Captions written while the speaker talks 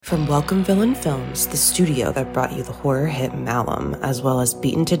From Welcome Villain Films, the studio that brought you the horror hit Malum, as well as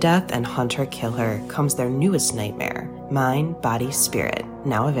Beaten to Death and Hunter Kill Her, comes their newest nightmare, Mind, Body, Spirit,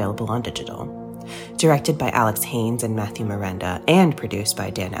 now available on digital. Directed by Alex Haynes and Matthew Miranda, and produced by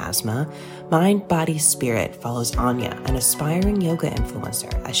Dan Asma, Mind, Body, Spirit follows Anya, an aspiring yoga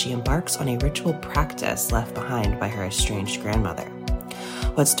influencer, as she embarks on a ritual practice left behind by her estranged grandmother.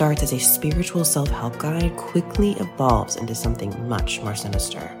 What starts as a spiritual self-help guide quickly evolves into something much more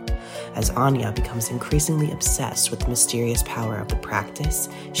sinister. As Anya becomes increasingly obsessed with the mysterious power of the practice,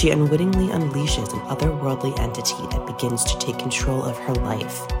 she unwittingly unleashes an otherworldly entity that begins to take control of her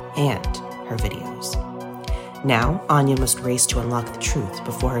life and her videos. Now, Anya must race to unlock the truth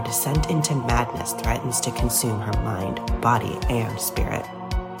before her descent into madness threatens to consume her mind, body, and spirit.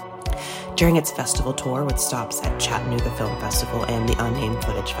 During its festival tour with stops at Chattanooga Film Festival and the Unnamed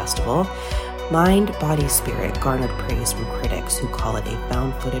Footage Festival, Mind, Body, Spirit garnered praise from critics who call it a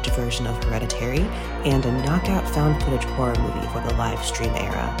found footage version of Hereditary and a knockout found footage horror movie for the live stream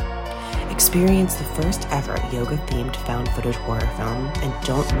era. Experience the first ever yoga-themed found footage horror film, and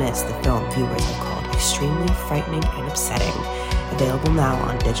don't miss the film viewers have called extremely frightening and upsetting. Available now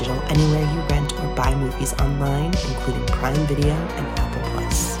on digital anywhere you rent or buy movies online, including Prime Video and Apple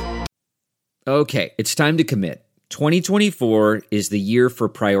Plus. Okay, it's time to commit. 2024 is the year for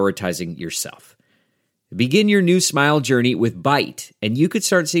prioritizing yourself. Begin your new smile journey with Byte, and you could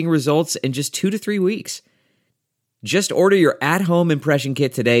start seeing results in just 2 to 3 weeks. Just order your at-home impression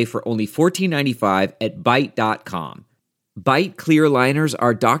kit today for only $14.95 at Byte.com. Byte clear liners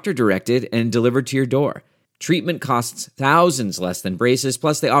are doctor-directed and delivered to your door. Treatment costs thousands less than braces,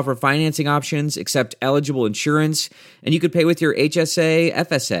 plus they offer financing options, accept eligible insurance, and you could pay with your HSA,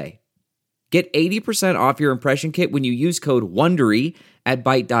 FSA. Get 80% off your impression kit when you use code WONDERY at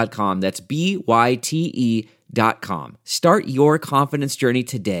Byte.com. That's BYTE.com. Start your confidence journey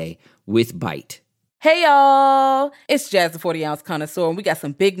today with Byte. Hey y'all, it's Jazz the 40 Ounce Connoisseur, and we got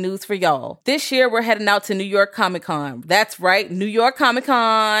some big news for y'all. This year we're heading out to New York Comic Con. That's right, New York Comic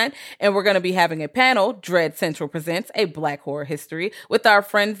Con. And we're going to be having a panel, Dread Central Presents, a Black Horror History, with our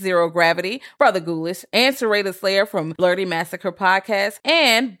friends Zero Gravity, Brother Ghoulish, and Serena Slayer from Blurty Massacre Podcast,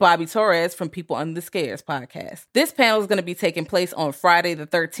 and Bobby Torres from People Under the Scares Podcast. This panel is going to be taking place on Friday the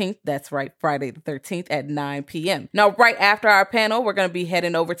 13th. That's right, Friday the 13th at 9 p.m. Now, right after our panel, we're going to be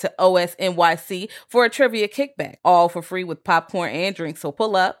heading over to OS NYC for a trivia kickback, all for free with popcorn and drinks. So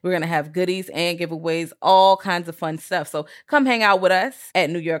pull up. We're going to have goodies and giveaways, all kinds of fun stuff. So come hang out with us at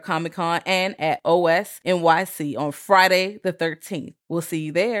New York Comic Con and at OS NYC on Friday the 13th. We'll see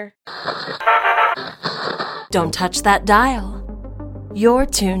you there. Don't touch that dial. You're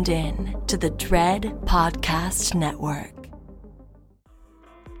tuned in to the Dread Podcast Network.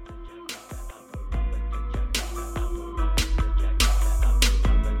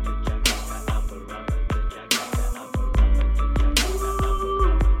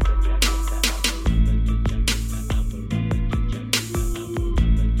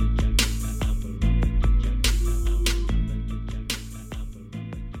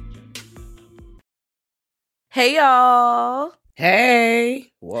 Hey y'all.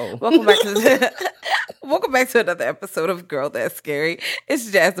 Hey. Whoa. Welcome back to another episode of Girl That's Scary. It's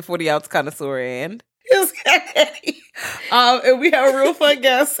Jazz the 40 Ounce Connoisseur and and we have a real fun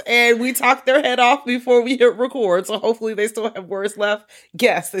guest, and we talked their head off before we hit record, so hopefully they still have words left.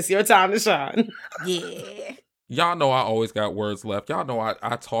 Guest, it's your time to shine. Yeah. Y'all know I always got words left. Y'all know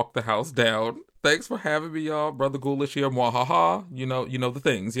I talk the house down. Thanks for having me, y'all. Brother Ghoulish here. Mwahaha. You know the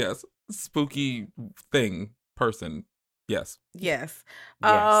things, yes. Spooky thing. Person. Yes. Yes.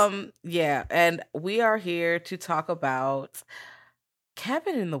 Yes. Yeah, and we are here to talk about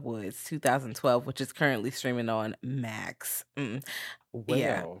Cabin in the Woods 2012, which is currently streaming on Max. Well,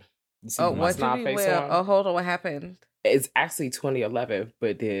 yeah. What did we well? Oh, hold on, what happened? It's actually 2011,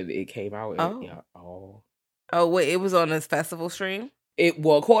 but then it came out. Oh, wait, it was on this festival stream?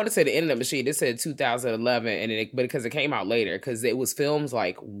 According to the Internet Machine, it said 2011, but because it came out later, because it was filmed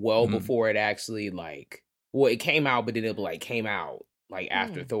before it actually it came out, but then it came out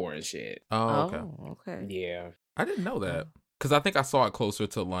after Thor and shit. Oh, okay. Yeah. I didn't know that. Because I think I saw it closer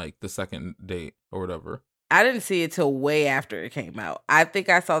to the second date or whatever. I didn't see it till way after it came out. I think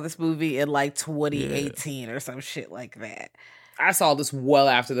I saw this movie in 2018 or some shit like that. I saw this well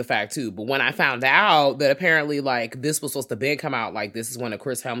after the fact too, but when I found out that apparently this was supposed to come out, this is one of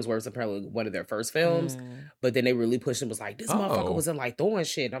Chris Hemsworth's apparently one of their first films, but then they really pushed him, was this motherfucker was in Thor and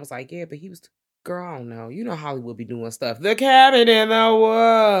shit, and I was like, yeah, but he was, girl, I don't know, you know Hollywood be doing stuff. The Cabin in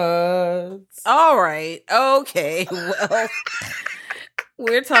the Woods. All right, okay, well,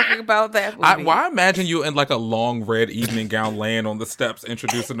 We're talking about that movie. Why imagine you in like a long red evening gown laying on the steps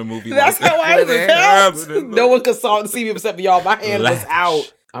introducing the movie? That's like how I felt. No one could saw see me except for y'all. My hand was Lash.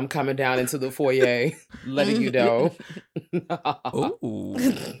 out. I'm coming down into the foyer, letting you know. Ooh.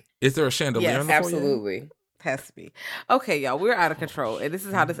 Is there a chandelier Yes, in the foyer? Absolutely. Has to be. Okay, y'all, we're out of control. And this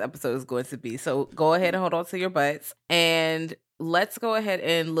is how this episode is going to be. So go ahead and hold on to your butts. And let's go ahead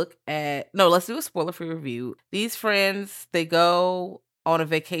and let's do a spoiler-free review. These friends, they go on a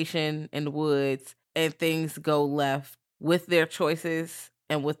vacation in the woods and things go left with their choices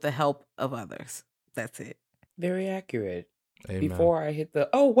and with the help of others. That's it. Very accurate. Amen. Before I hit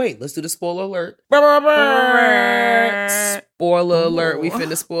let's do the spoiler alert. Spoiler alert. We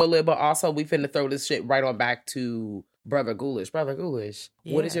finna spoil it, but also we finna throw this shit right on back to Brother Ghoulish. Brother Ghoulish,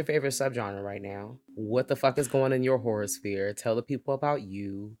 what is your favorite subgenre right now? What the fuck is going on in your horror sphere? Tell the people about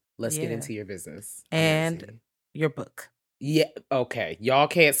you. Let's get into your business. And your book. Yeah, okay. Y'all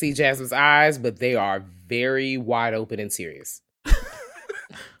can't see Jasmine's eyes, but they are very wide open and serious.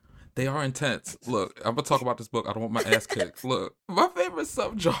 They are intense. Look, I'm gonna talk about this book. I don't want my ass kicked. Look, my favorite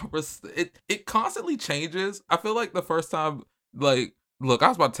subgenre, it constantly changes. I feel like the first time, look, I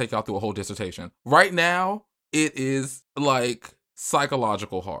was about to take y'all through a whole dissertation. Right now, it is like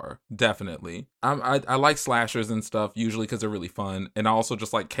psychological horror, definitely. I like slashers and stuff usually because they're really fun, and I also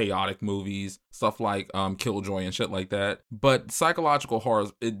just like chaotic movies, stuff like Killjoy and shit like that. But psychological horror,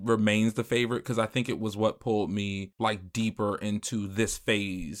 it remains the favorite because I think it was what pulled me like deeper into this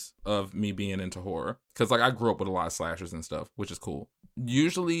phase of me being into horror. Because like I grew up with a lot of slashers and stuff, which is cool.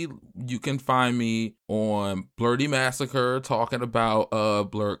 Usually you can find me on Blurty Massacre talking about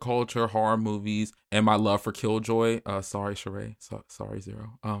blurred culture, horror movies, and my love for Killjoy. Sorry, Sheree. Sorry,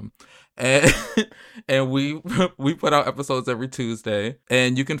 Zero. And we put out episodes every Tuesday.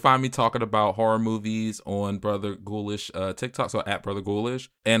 And you can find me talking about horror movies on Brother Ghoulish TikTok, so at Brother Ghoulish,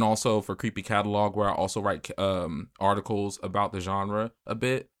 and also for Creepy Catalog, where I also write articles about the genre a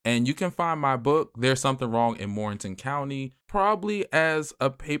bit. And you can find my book, There's Something Wrong in Morganton County, probably as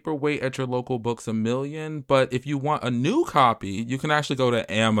a paperweight at your local Books A Million. But if you want a new copy, you can actually go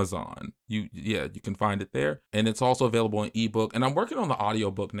to Amazon. You can find it there. And it's also available in ebook. And I'm working on the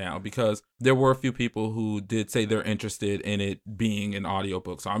audiobook now because there were a few people who did say they're interested in it being an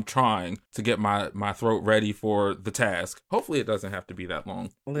audiobook. So I'm trying to get my throat ready for the task. Hopefully it doesn't have to be that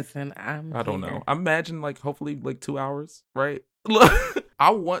long. Listen, I don't know. I imagine hopefully 2 hours, right? Look, I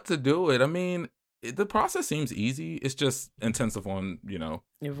want to do it. I mean, the process seems easy. It's just intensive on, your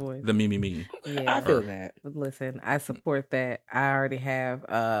voice. The me. Yeah, I feel that. Listen, I support that. I already have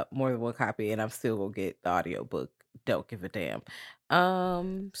more than one copy, and I'm still gonna get the audiobook. Don't give a damn.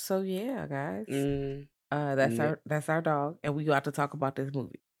 So yeah, guys. That's our dog, and we got to talk about this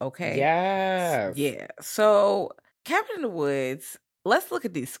movie. Okay. Yes. Yeah. So Cabin in the Woods. Let's look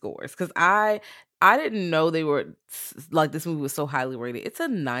at these scores because I didn't know they were like this movie was so highly rated. It's a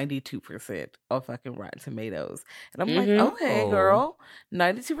 92% on fucking Rotten Tomatoes, and I'm like, okay, girl,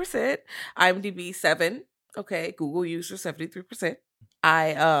 92%. IMDb 7. Okay, Google user 73%.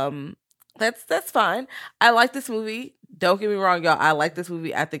 That's fine. I like this movie. Don't get me wrong, y'all. I like this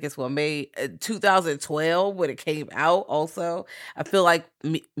movie. I think it's well made. 2012 when it came out. Also, I feel like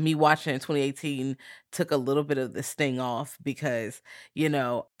me watching it in 2018 took a little bit of the sting off because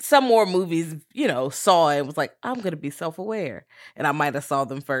some more movies saw it and was like, I'm gonna be self-aware, and I might have saw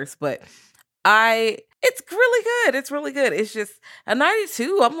them first, but it's really good. It's really good. It's just a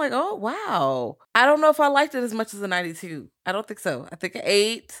 92. I'm like, oh wow. I don't know if I liked it as much as a 92. I don't think so. I think an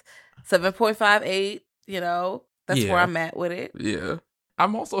 8, 7.58. That's where I'm at with it. Yeah.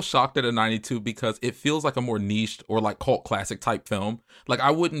 I'm also shocked at a 92 because it feels like a more niched or like cult classic type film. Like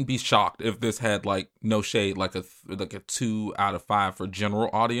I wouldn't be shocked if this had no shade, like a 2 out of 5 for general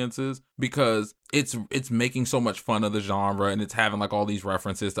audiences because it's making so much fun of the genre and it's having all these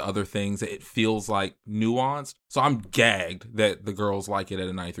references to other things that it feels like nuanced. So I'm gagged that the girls like it at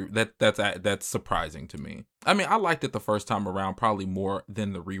a 93. That's surprising to me. I mean, I liked it the first time around probably more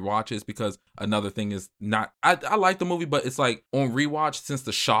than the rewatches because another thing is I like the movie, but it's like on rewatch, since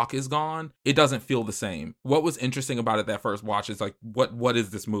the shock is gone, it doesn't feel the same. What was interesting about it that first watch is what is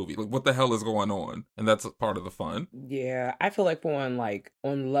this movie? What the hell is going on? And that's part of the fun. Yeah, I feel like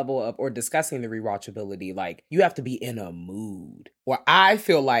on level up or discussing the rewatchability, you have to be in a mood. Or I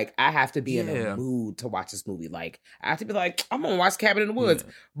feel like I have to be in a mood to watch this movie. I have to be I'm gonna watch Cabin in the Woods.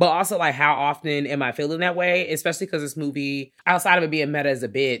 Yeah. But also, how often am I feeling that way? Especially because this movie, outside of it being meta as a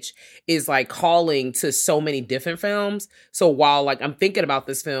bitch, is calling to so many different films. So while I'm thinking about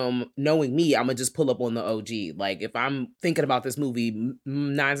this film, knowing me, I'm gonna just pull up on the OG. If I'm thinking about this movie,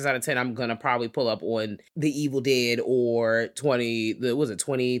 9 times out of 10, I'm gonna probably pull up up on The Evil Dead or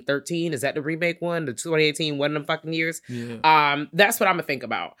 2013? Is that the remake one? The 2018, one of them fucking years? Yeah. That's what I'm gonna think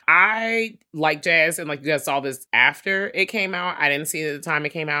about. I like Jazz, and like you guys saw this after it came out. I didn't see it at the time it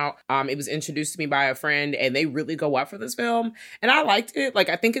came out. It was introduced to me by a friend, and they really go up for this film, and I liked it. Like,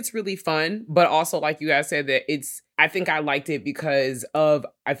 I think it's really fun, but also, like you guys said, that I think I liked it because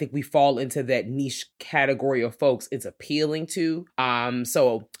I think we fall into that niche category of folks it's appealing to.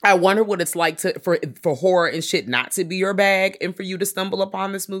 So I wonder what it's like for horror and shit not to be your bag and for you to stumble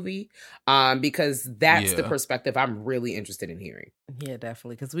upon this movie. Because that's the perspective I'm really interested in hearing. Yeah,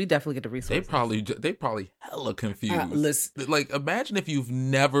 definitely. Because we definitely get the resources. They probably hella confused. Like, imagine if you've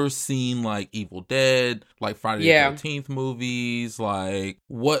never seen like Evil Dead, like Friday the 13th movies. Like,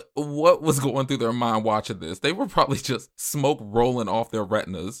 what was going through their mind watching this? They were probably just smoke rolling off their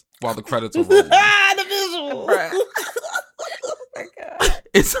retinas while the credits are rolling. The visual.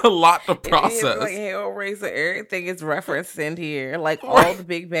 It's a lot to process. It's like Hellraiser, everything is referenced in here. Like, all the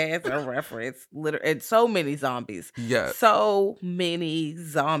big bads are referenced. And so many zombies. Yeah. So many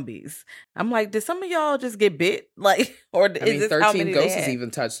zombies. I'm like, did some of y'all just get bit? Like, or is this 13 how many Ghosts is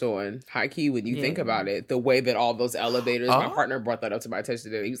even touched on. High key, when you think about it, the way that all those elevators, my partner brought that up to my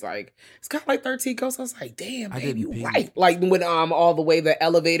attention, and he was like, it's kind of like 13 Ghosts. I was like, damn, baby, you right. Like, when all the way the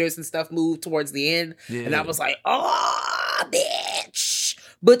elevators and stuff moved towards the end. Yeah. And I was like, oh, bitch.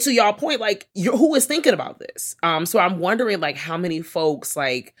 But to y'all point, like, who is thinking about this? So I'm wondering, like, how many folks,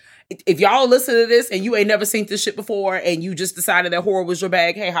 like, if y'all listen to this and you ain't never seen this shit before and you just decided that horror was your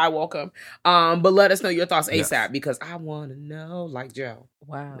bag, hey, hi, welcome. But let us know your thoughts ASAP because I want to know, like Joe.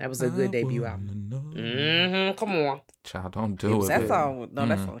 Wow. That was a good debut album. Come on. Child, don't do it. That's all. No,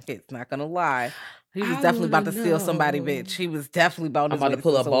 that's all. It's not going to lie. He was definitely about to steal somebody, bitch. He was definitely about I'm about to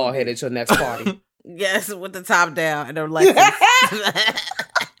pull up bald head at your next party. Yes, with the top down and the Lexus.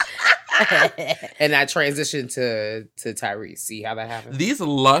 And I transitioned to Tyrese. See how that happened? These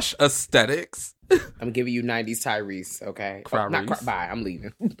lush aesthetics. I'm giving you 90s Tyrese, okay? Bye, I'm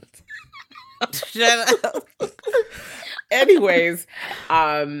leaving. Shut up. Anyways,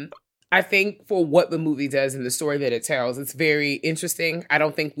 I think for what the movie does and the story that it tells, it's very interesting. I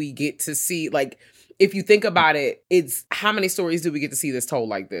don't think we get to see, like, if you think about it, it's how many stories do we get to see this told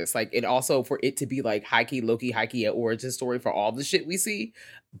like this? Like, and also for it to be like high-key, low-key, high-key, an origin story for all the shit we see.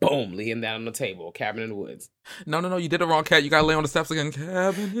 Boom, laying down on the table, Cabin in the Woods. No, you did it wrong, Cat. You gotta lay on the steps again.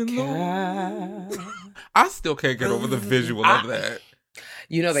 Cabin in the Woods. I still can't get over the visual of that.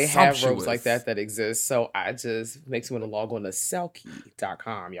 You know, they have ropes like that exist. So I just makes me want to log on to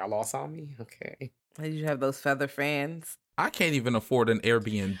Selkie.com. Y'all all saw me? Okay. Did you have those feather fans? I can't even afford an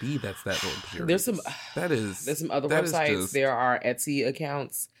Airbnb that's that luxurious. There's some other websites. There are Etsy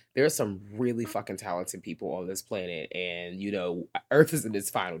accounts. There's some really fucking talented people on this planet. And, you know, Earth is in its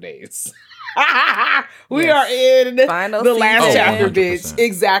final days. We are in the last chapter, 100%. Bitch.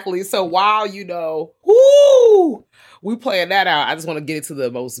 Exactly. So while, you know, we playing that out, I just want to get into the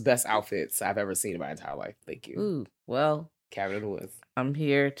best outfits I've ever seen in my entire life. Thank you. Ooh, well. Cabin in the Woods. I'm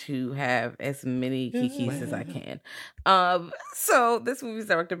here to have as many kikis as I can. So this movie is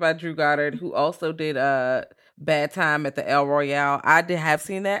directed by Drew Goddard, who also did Bad Time at the El Royale. I have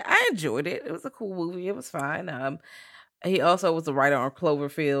seen that. I enjoyed it. It was a cool movie. It was fine. He also was a writer on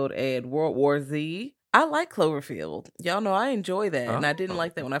Cloverfield and World War Z. I like Cloverfield. Y'all know I enjoy that. And I didn't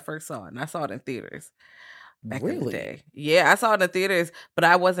like that when I first saw it. And I saw it in theaters. Back in the day. Yeah, I saw it in the theaters, but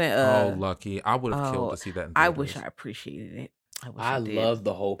I wasn't lucky. I would have killed to see that in theaters. I wish I appreciated it. I love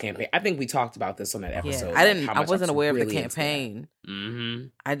the whole campaign. I think we talked about this on that episode. Yeah, I wasn't aware of the campaign. Mm-hmm.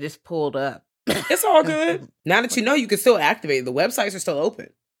 I just pulled up. It's all good. Now that you know, you can still activate. The websites are still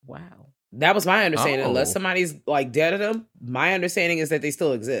open. Wow. That was my understanding. Unless somebody's like dead at them, my understanding is that they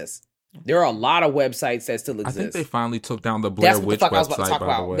still exist. There are a lot of websites that still exist. I think they finally took down the Blair Witch website, I was about to talk by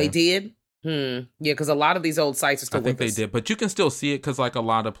about. the way. They did? Yeah, because a lot of these old sites are still I think they did, but you can still see it because like a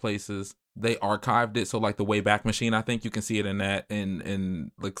lot of places they archived it. So like the Wayback Machine, I think you can see it in that and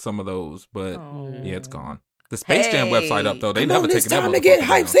like some of those. But yeah, it's gone. The Space Jam website up though. They never taken that. Time to get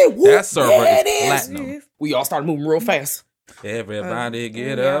hype. Say whoop. That server is platinum. We all started moving real fast. Everybody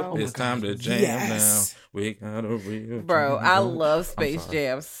get up! It's time to jam now. We got a real bro. I love Space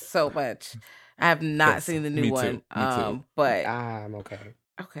Jam so much. I have not seen the new one. Me too. But I'm okay.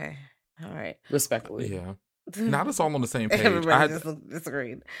 Okay. All right. Respectfully. Yeah. Now it's all on the same page. Everybody just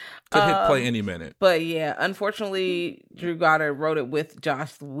disagreed. Could hit play any minute. But yeah, unfortunately, Drew Goddard wrote it with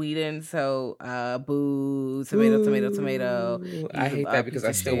Joss Whedon. So, boo, tomato. I hate that because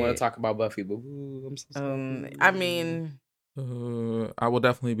I still want to talk about Buffy, but boo, I'm so sorry. I mean, I will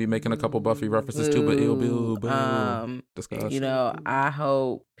definitely be making a couple Buffy references too, but ill boo. Discuss. I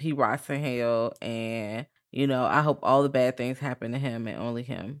hope he rots in hell, and I hope all the bad things happen to him and only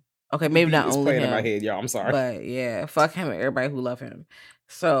him. Okay, maybe not only him. In my head, y'all. I'm sorry, but yeah, fuck him and everybody who love him.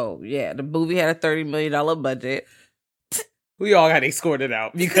 So yeah, the movie had a $30 million budget. We all got escorted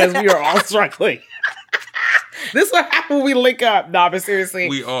out because we are all struggling. This is what happened when we link up. Nah, but seriously,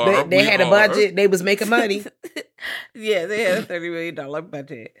 we are. They had a budget. They was making money. Yeah, they had a $30 million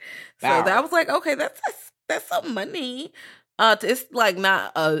budget. So that was like, okay, that's some money. It's like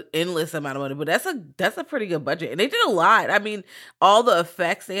not an endless amount of money, but that's a pretty good budget. And they did a lot. I mean, all the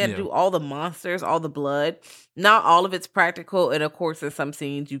effects, they had to do all the monsters, all the blood. Not all of it's practical. And of course, in some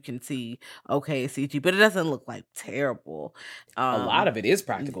scenes you can see, okay, CG, but it doesn't look like terrible. A lot of it is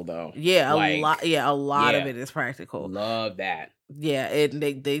practical though. Yeah, a lot of it is practical. Love that. Yeah, and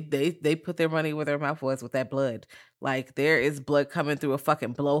they put their money where their mouth was with that blood. Like, there is blood coming through a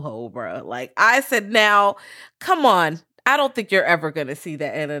fucking blowhole, bro. Like, I said, now, come on. I don't think you're ever going to see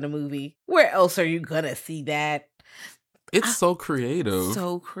that in a movie. Where else are you going to see that? It's so creative.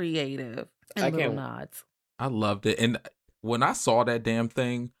 So creative. And little nods. I loved it. And when I saw that damn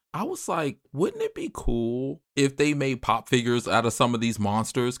thing, I was like, wouldn't it be cool if they made pop figures out of some of these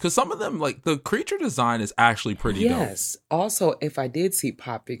monsters? Because some of them, like, the creature design is actually pretty dope. Yes. Also, if I did see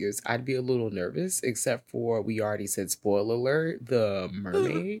pop figures, I'd be a little nervous, except for, we already said, spoiler alert, the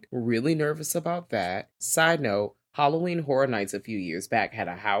mermaid. Really nervous about that. Side note, Halloween Horror Nights a few years back had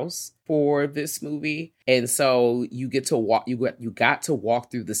a house for this movie. And so you got to walk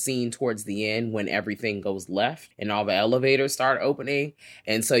through the scene towards the end when everything goes left and all the elevators start opening.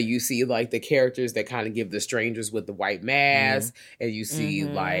 And so you see like the characters that kind of give the strangers with the white mask, and you see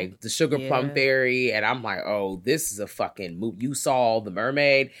like the Sugar Plum Fairy. And I'm like, oh, this is a fucking movie. You saw the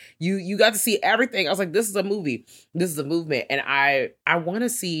mermaid. You got to see everything. I was like, this is a movie. This is a movement. And I want to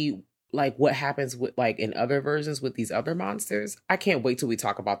see like what happens with like in other versions with these other monsters. I can't wait till we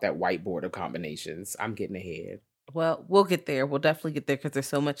talk about that whiteboard of combinations. I'm getting ahead. Well, we'll get there. We'll definitely get there because there's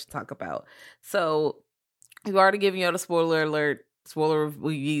so much to talk about. So we've already given you the spoiler alert,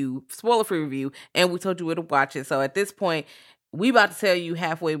 spoiler-free review, and we told you where to watch it. So at this point, we about to tell you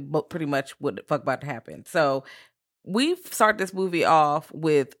halfway pretty much what the fuck about to happen. So we start this movie off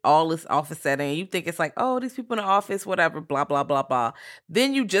with all this office setting. You think it's like, oh, these people in the office, whatever, blah, blah, blah, blah.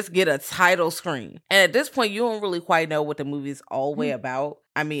 Then you just get a title screen. And at this point, you don't really quite know what the movie's all the way about.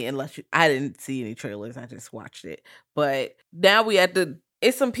 I mean, I didn't see any trailers. I just watched it. But now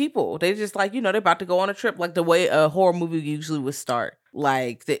it's some people. They just like, they're about to go on a trip like the way a horror movie usually would start.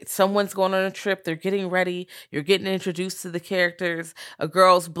 Like someone's going on a trip. They're getting ready. You're getting introduced to the characters. A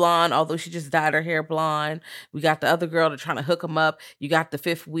girl's blonde, although she just dyed her hair blonde. We got the other girl to trying to hook him up. You got the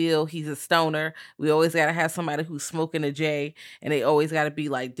fifth wheel. He's a stoner. We always got to have somebody who's smoking a J, and they always got to be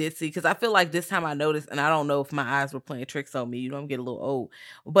like ditzy. Because I feel like this time I noticed, and I don't know if my eyes were playing tricks on me. I'm getting a little old.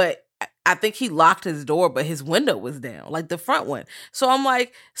 But I think he locked his door, but his window was down, like the front one. So I'm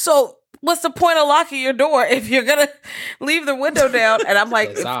like, what's the point of locking your door if you're gonna leave the window down? And I'm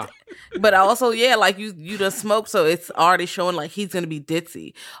like, but also, like you done smoked, so it's already showing like he's gonna be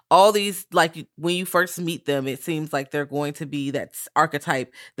ditzy. All these, like when you first meet them, it seems like they're going to be that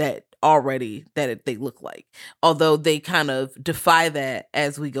archetype that they look like. Although they kind of defy that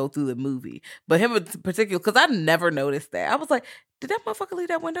as we go through the movie. But him in particular, because I never noticed that. I was like, did that motherfucker leave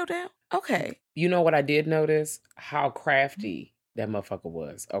that window down? Okay. You know what I did notice? How crafty that motherfucker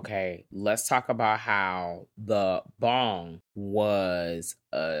was. Okay, let's talk about how the bong was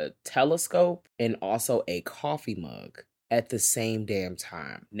a telescope and also a coffee mug at the same damn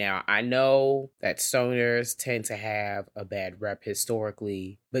time. Now, I know that stoners tend to have a bad rep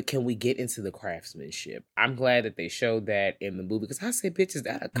historically, but can we get into the craftsmanship? I'm glad that they showed that in the movie, because I said, bitch, is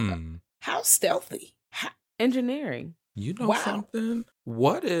that a cup? How stealthy? Engineering. You know something?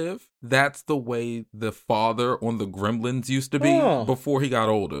 What if that's the way the father on the Gremlins used to be before he got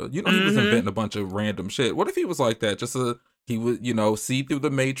older? He was inventing a bunch of random shit. What if he was like that? He would, see through the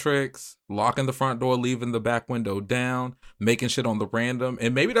Matrix, locking the front door, leaving the back window down, making shit on the random.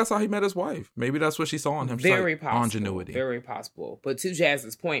 And maybe that's how he met his wife. Maybe that's what she saw in him. Very possible. Ingenuity. Very possible. But to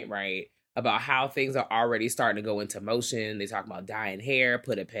Jazz's point, right, about how things are already starting to go into motion. They talk about dyeing hair,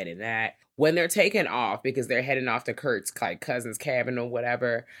 put a pin in that. When they're taking off, because they're heading off to Kurt's like cousin's cabin or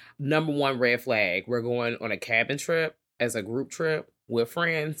whatever, number one red flag, we're going on a cabin trip as a group trip with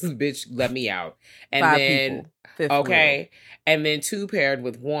friends. Bitch, let me out. And 5 then people. Okay. And then 2 paired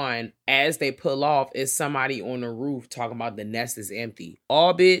with 1, as they pull off, is somebody on the roof talking about the nest is empty.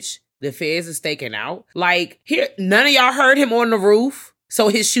 Oh, bitch, the feds is staking out. Like, here, none of y'all heard him on the roof So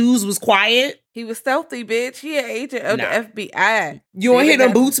his shoes was quiet? He was stealthy, bitch. He an agent of the FBI. You don't hear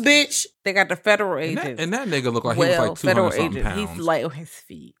them boots, bitch? They got the federal agents. And that nigga looked like he was like 200-something pounds. He's light on his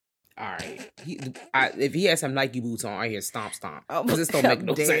feet. All right. If he has some Nike boots on, I hear stomp stomp. Oh, Because this don't make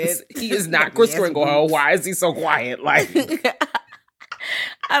no dead. sense. He is not Chris Kringle. Why is he so quiet? Like,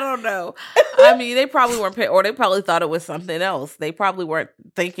 I don't know. I mean, they probably weren't or they probably thought it was something else. They probably weren't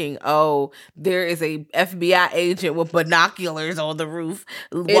thinking, oh, there is a FBI agent with binoculars on the roof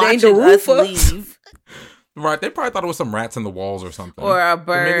watching us leave. Right, they probably thought it was some rats in the walls or something. Or a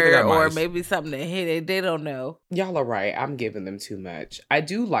bird, or maybe something that hit it. They don't know. Y'all are right. I'm giving them too much. I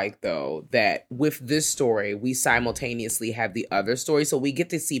do like, though, that with this story, we simultaneously have the other story. So we get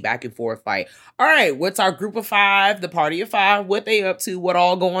to see back and forth, like, all right, what's our group of five, the party of five, what they up to, what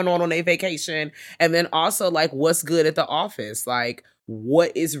all going on their vacation. And then also, like, what's good at the office. Like,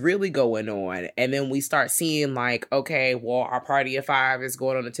 what is really going on? And then we start seeing like, okay, well, our party of five is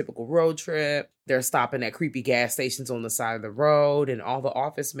going on a typical road trip. They're stopping at creepy gas stations on the side of the road, and all the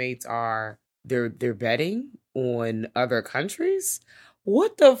office mates are they're betting on other countries.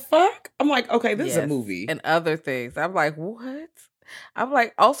 What the fuck? I'm like, okay, this is a movie. And other things. I'm like, what? I'm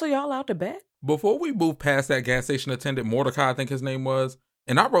like, also y'all out to bet? Before we move past that gas station attendant, Mordecai, I think his name was,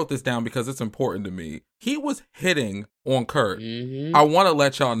 and I wrote this down because it's important to me. He was hitting on Kurt. Mm-hmm. I want to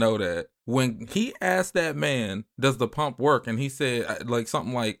let y'all know that when he asked that man, does the pump work? And he said like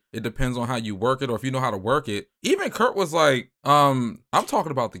something like, it depends on how you work it or if you know how to work it. Even Kurt was like, I'm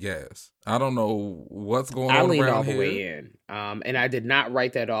talking about the gas. I don't know what's going on around here. I leaned all the way in. And I did not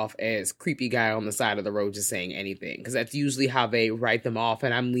write that off as creepy guy on the side of the road just saying anything. Because that's usually how they write them off.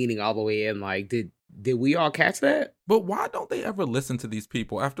 And I'm leaning all the way in like, did we all catch that? But why don't they ever listen to these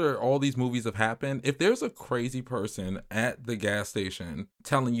people after all these movies have happened? If there's a crazy person at the gas station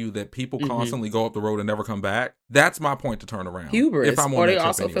telling you that people constantly go up the road and never come back, that's my point to turn around. Hubris. Or they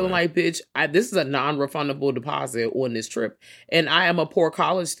also feeling like, bitch, this is a non-refundable deposit on this trip. And I am a poor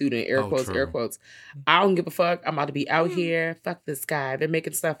college student, air quotes. I don't give a fuck. I'm about to be out here. Fuck this guy. They're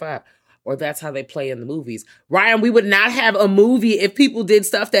making stuff up. Or that's how they play in the movies. Ryan, we would not have a movie if people did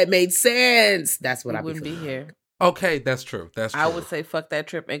stuff that made sense. That's what I wouldn't be here. Okay, that's true. That's true. I would say fuck that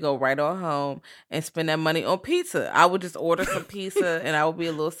trip and go right on home and spend that money on pizza. I would just order some pizza and I would be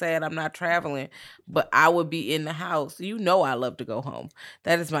a little sad I'm not traveling, but I would be in the house. You know I love to go home.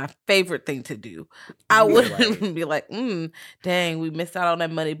 That is my favorite thing to do. I wouldn't be like, dang, we missed out on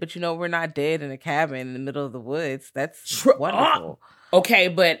that money, but you know we're not dead in a cabin in the middle of the woods. That's wonderful. Okay,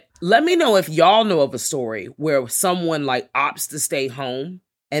 but let me know if y'all know of a story where someone like opts to stay home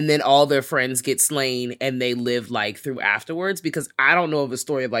and then all their friends get slain and they live like through afterwards, because I don't know of a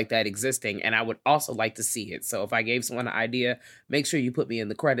story like that existing and I would also like to see it. So if I gave someone an idea, make sure you put me in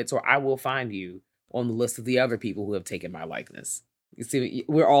the credits or I will find you on the list of the other people who have taken my likeness. You see,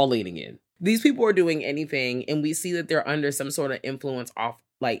 we're all leaning in. These people are doing anything and we see that they're under some sort of influence off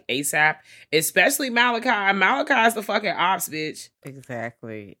like ASAP, especially Malachi. Malachi's the fucking ops, bitch.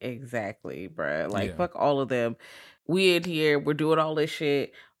 Exactly, bruh. Like, fuck all of them. We in here, we're doing all this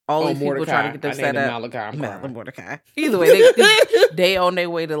shit. All these people trying to get them set up. Mordecai. Either way, they on their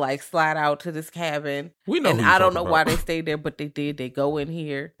way to like slide out to this cabin. We know, and I don't know why they stayed there, but they did. They go in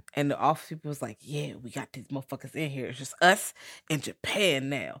here, and the office people was like, "Yeah, we got these motherfuckers in here. It's just us in Japan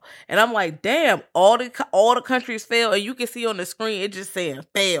now." And I'm like, "Damn, all the countries fail." And you can see on the screen it just saying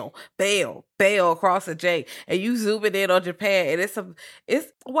fail across the J. And you zoom it in on Japan, and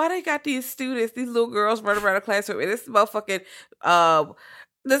it's why they got these students, these little girls running around the classroom, and this motherfucking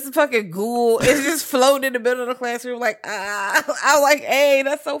this fucking ghoul is just floating in the middle of the classroom like, I'm like, hey,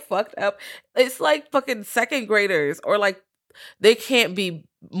 that's so fucked up. It's like fucking second graders, or like they can't be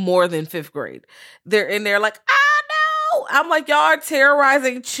more than fifth grade. They're in there like, no. I'm like, y'all are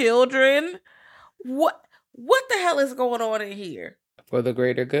terrorizing children. What the hell is going on in here? For the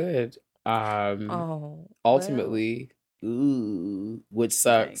greater good. Ultimately, which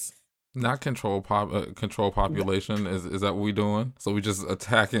sucks. Thanks. Not control population. Is that what we doing? So we just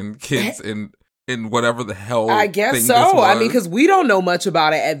attacking kids in whatever the hell. I guess so. I mean, because we don't know much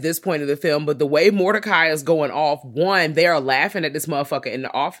about it at this point of the film. But the way Mordecai is going off, one, they are laughing at this motherfucker in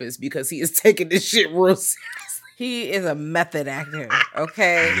the office because he is taking this shit real seriously. He is a method actor.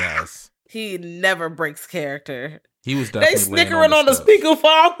 Okay. Yes. He never breaks character. He was definitely they snickering on the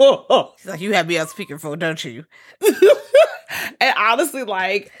speakerphone. He's like, you have me on speakerphone, don't you? And honestly,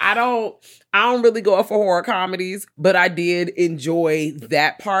 like, I don't really go for horror comedies, but I did enjoy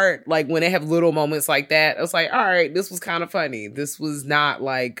that part. Like when they have little moments like that, I was like, all right, this was kind of funny. This was not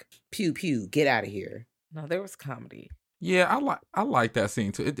like pew pew, get out of here. No, there was comedy. Yeah, I like that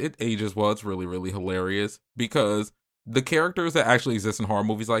scene too. It ages well. It's really, really hilarious because the characters that actually exist in horror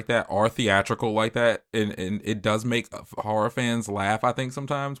movies like that are theatrical like that, and it does make horror fans laugh, I think,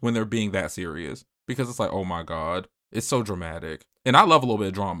 sometimes when they're being that serious, because it's like, oh my god, it's so dramatic. And I love a little bit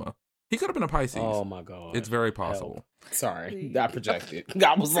of drama. He could have been a Pisces. Oh my god. It's very possible. Help. Sorry, I projected.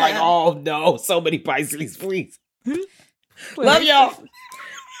 I was like, oh no, so many Pisces, please. Love y'all.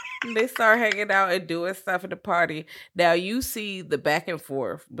 They start hanging out and doing stuff at the party. Now you see the back and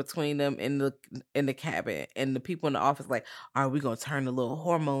forth between them in the cabin, and the people in the office like, all right, we're gonna turn the little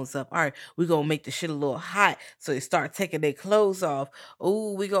hormones up. All right, we're gonna make the shit a little hot. So they start taking their clothes off.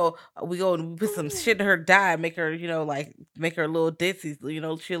 Oh, we go put some shit in her dye, make her, make her a little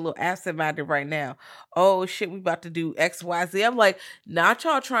ditzy, she a little absent-minded right now. Oh shit, we about to do XYZ. I'm like, not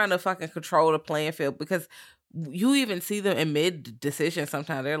y'all trying to fucking control the playing field, because you even see them in mid-decision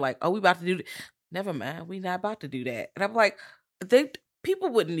sometimes. They're like, oh, we about to do never mind, we not about to do that. And I'm like, people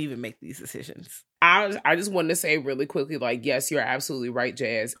wouldn't even make these decisions. I just wanted to say really quickly, like, yes, you're absolutely right,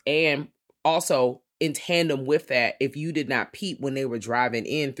 Jazz. And also, in tandem with that, if you did not peep when they were driving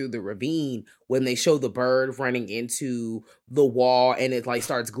in through the ravine, when they show the bird running into the wall and it like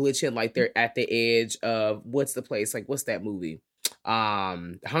starts glitching, like they're at the edge of, what's the place? Like, what's that movie?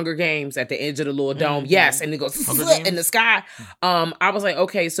 Hunger Games, at the edge of the little dome. Yes, and it goes in the sky. I was like,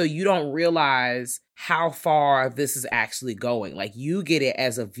 okay, so you don't realize how far this is actually going. Like, you get it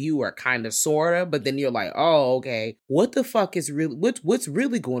as a viewer, kind of, sort of, but then you're like, oh, okay, what the fuck is really, what's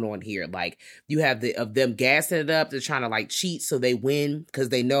really going on here? Like, you have of them gassing it up, they're trying to like cheat so they win, because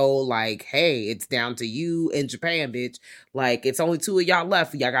they know, like, hey, it's down to you in Japan, bitch. Like, it's only 2 of y'all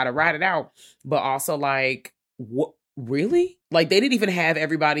left, y'all gotta ride it out. But also, like, what? Really? Like, they didn't even have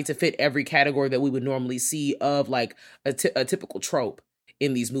everybody to fit every category that we would normally see of like a typical trope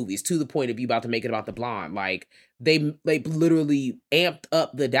in these movies, to the point of you about to make it about the blonde. Like, they literally amped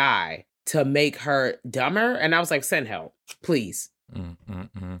up the dye to make her dumber. And I was like, send help, please.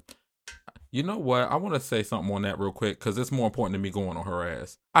 You know what? I want to say something on that real quick, because it's more important than me going on her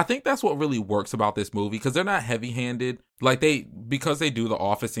ass. I think that's what really works about this movie, because they're not heavy-handed. Like, because they do the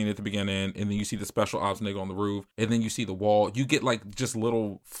office scene at the beginning, and then you see the special ops nigga on the roof, and then you see the wall. You get, like, just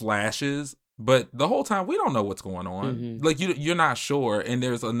little flashes, but the whole time, we don't know what's going on. Mm-hmm. Like, you're not sure, and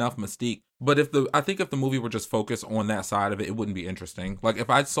there's enough mystique. But I think if the movie were just focused on that side of it, it wouldn't be interesting. Like, if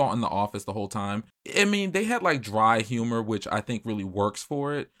I saw In the Office the whole time, I mean, they had like dry humor, which I think really works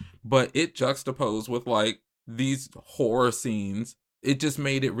for it. But it juxtaposed with like these horror scenes, it just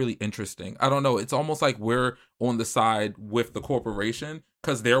made it really interesting. I don't know. It's almost like we're on the side with the corporation,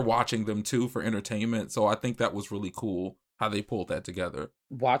 because they're watching them too for entertainment. So I think that was really cool how they pulled that together.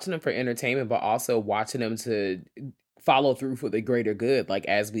 Watching them for entertainment, but also watching them to follow through for the greater good. Like,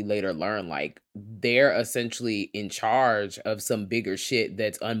 as we later learn, like, they're essentially in charge of some bigger shit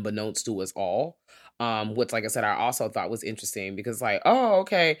that's unbeknownst to us all. Which, like I said, I also thought was interesting, because like, oh,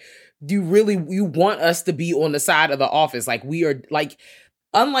 okay, you want us to be on the side of the office? Like, we are like,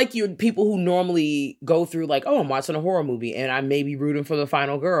 unlike you people who normally go through like, oh, I'm watching a horror movie and I may be rooting for the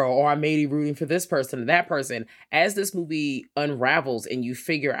final girl, or I may be rooting for this person or that person. As this movie unravels and you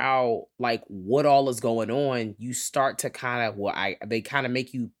figure out like what all is going on, you start to kind of, they kind of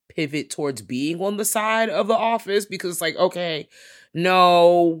make you pivot towards being on the side of the office, because it's like, okay,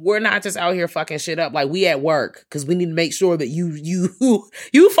 no, we're not just out here fucking shit up. Like, we at work, because we need to make sure that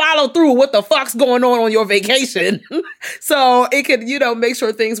you follow through what the fuck's going on your vacation. So it could, make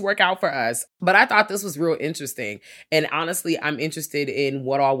sure things work out for us. But I thought this was real interesting. And honestly, I'm interested in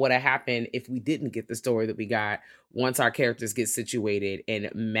what all would have happened if we didn't get the story that we got, once our characters get situated and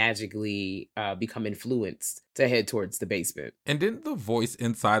magically become influenced to head towards the basement. And didn't the voice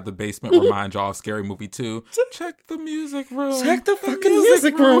inside the basement remind y'all of Scary Movie 2? Check the music room. Check the fucking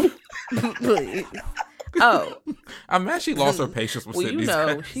music room. Please. Oh. I'm mad she lost her patience with Sydney's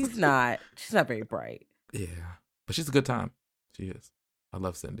face. She's not very bright. Yeah. But she's a good time. She is. I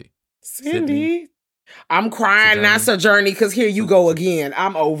love Cindy. Cindy. I'm crying, not Sojourner, because here you go again.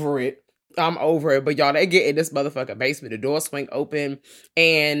 I'm over it. But y'all, they get in this motherfucking basement. The door swing open.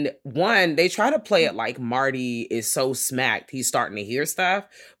 And they try to play it like Marty is so smacked, he's starting to hear stuff.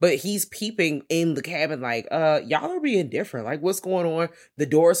 But he's peeping in the cabin like, y'all are being different. Like, what's going on? The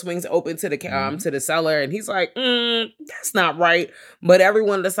door swings open to the to the cellar. And he's like, that's not right. But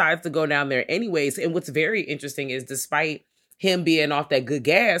everyone decides to go down there anyways. And what's very interesting is, despite him being off that good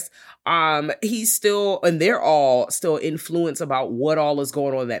gas, he's still, and they're all still influenced about what all is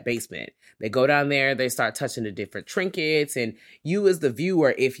going on in that basement. They go down there, they start touching the different trinkets, and you as the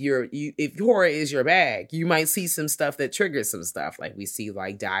viewer, if horror is your bag, you might see some stuff that triggers some stuff. Like, we see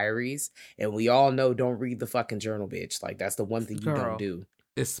like diaries, and we all know, don't read the fucking journal, bitch. Like, that's the one thing you don't do.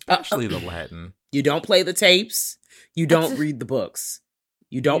 Especially the Latin. You don't play the tapes. You don't read the books.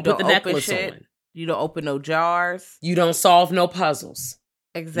 You don't put the necklace on. You don't open no jars. You don't solve no puzzles.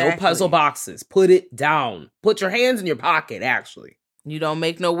 Exactly. No puzzle boxes. Put it down. Put your hands in your pocket, actually. You don't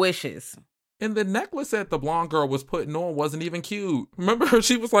make no wishes. And the necklace that the blonde girl was putting on wasn't even cute. Remember her?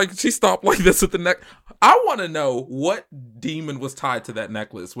 She was like, she stopped like this with the neck. I want to know what demon was tied to that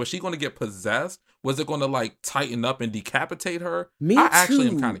necklace. Was she going to get possessed? Was it going to like tighten up and decapitate her? I actually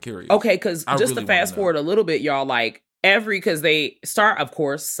am kind of curious. Okay, because just to fast forward a little bit, y'all, like because they start, of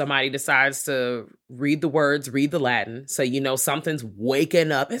course, somebody decides to read the words, read the Latin. So, something's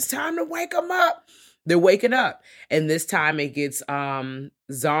waking up. It's time to wake them up. They're waking up. And this time it gets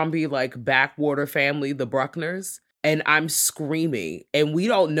zombie like backwater family, the Bruckners. And I'm screaming. And we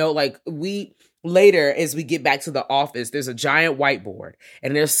don't know, later as we get back to the office, there's a giant whiteboard.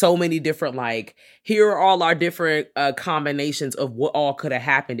 And there's so many different, here are all our different combinations of what all could have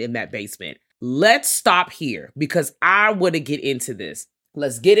happened in that basement. Let's stop here because I want to get into this.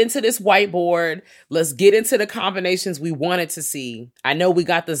 Let's get into this whiteboard. Let's get into the combinations we wanted to see. I know we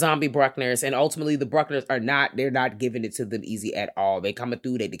got the zombie Bruckners, and ultimately the Bruckners they're not giving it to them easy at all. They coming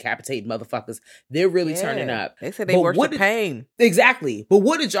through, they decapitate motherfuckers. They're really turning up. They said they worship pain. Exactly. But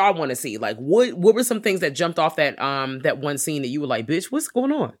what did y'all want to see? Like, what were some things that jumped off that one scene that you were like, bitch, what's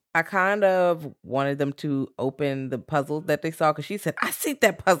going on? I kind of wanted them to open the puzzle that they saw, because she said, I see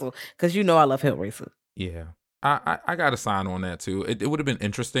that puzzle, because I love Hellraiser. Yeah. I got a sign on that too. It would have been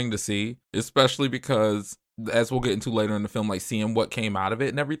interesting to see, especially because, as we'll get into later in the film, like seeing what came out of it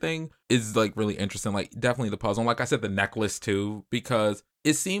and everything is like really interesting. Like definitely the puzzle. And like I said, the necklace too, because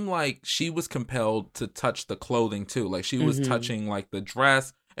it seemed like she was compelled to touch the clothing too. Like she was touching like the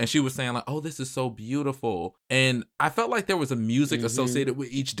dress. And she was saying like, oh, this is so beautiful. And I felt like there was a music associated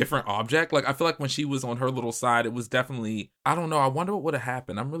with each different object. Like, I feel like when she was on her little side, it was definitely, I don't know. I wonder what would have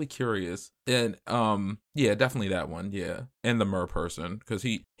happened. I'm really curious. And yeah, definitely that one. Yeah. And the mer person. Because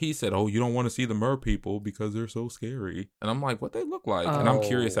he said, oh, you don't want to see the mer people because they're so scary. And I'm like, what they look like? And I'm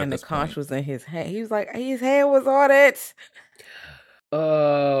curious at this point. And the conch was in his hand. He was like, his hand was on it.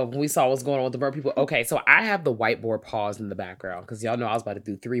 We saw what's going on with the bird people. Okay, so I have the whiteboard paused in the background because y'all know I was about to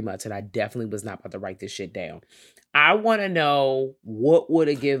do 3 months and I definitely was not about to write this shit down. I want to know what would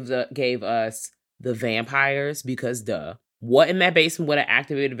have gave us the vampires, because duh. What in that basement would have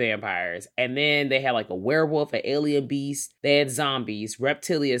activated vampires? And then they had like a werewolf, an alien beast. They had zombies,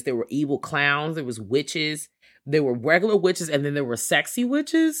 reptilians. There were evil clowns. There was witches. There were regular witches, and then there were sexy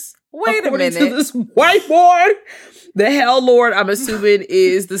witches. Wait a minute. To this whiteboard, the Hell Lord, I'm assuming,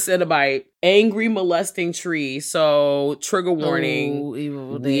 is the Cenobite. Angry molesting tree. So, trigger warning. Ooh,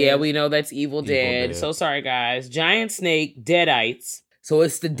 Evil Dead. Yeah, we know that's Evil Dead. So sorry, guys. Giant snake, Deadites. So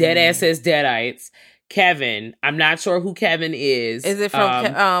it's the dead ass says Deadites. Kevin. I'm not sure who Kevin is. Is it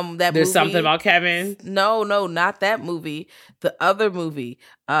from that movie? There's something about Kevin? No, not that movie. The other movie.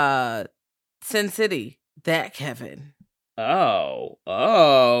 Sin City. That Kevin. Oh,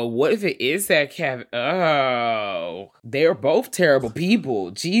 what if it is that Kevin? Oh, they're both terrible people.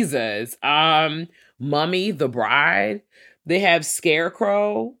 Jesus. Mummy, the Bride. They have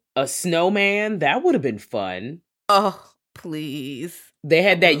Scarecrow, a snowman. That would have been fun. Oh, please. They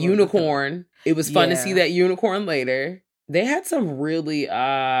had that unicorn. It was fun to see that unicorn later. They had some really,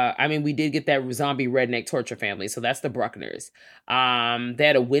 we did get that zombie redneck torture family, so that's the Bruckners. They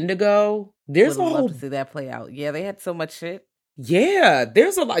had a Wendigo. There's a whole... love to see that play out. Yeah, they had so much shit. Yeah,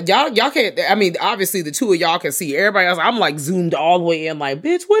 there's a lot. Y'all can't, obviously the two of y'all can see. Everybody else, I'm like zoomed all the way in like,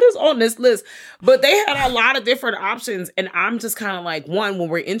 bitch, what is on this list? But they had a lot of different options, and I'm just kind of like, one, when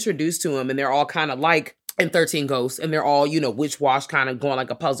we're introduced to them, and they're all kind of like, and 13 Ghosts, and they're all, witch wash, kind of going like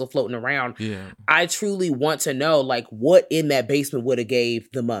a puzzle floating around. Yeah. I truly want to know, like, what in that basement would have gave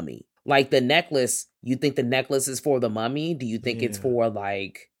the mummy? Like, the necklace, you think the necklace is for the mummy? Do you think it's for,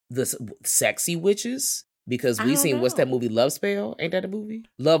 like, the sexy witches? Because we've seen, what's that movie, Love Spell? Ain't that a movie?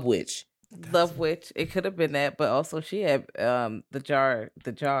 Love Witch. Love Witch. It could have been that, but also she had the jar,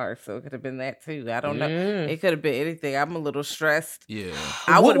 so it could have been that too. I don't know. It could have been anything. I'm a little stressed. Yeah.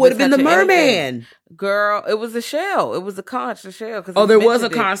 What would have been the merman? Anything. Girl, it was a shell. It was a conch, the shell. Oh, there was a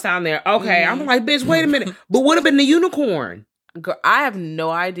conch down there. Okay. I'm like, bitch, wait a minute. But would have been the unicorn? Girl, I have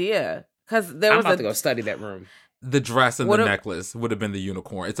no idea. Because there was I'm about to go study that room. The dress and the necklace would have been the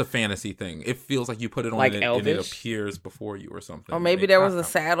unicorn. It's a fantasy thing. It feels like you put it on like and it appears before you or something. Or maybe there was a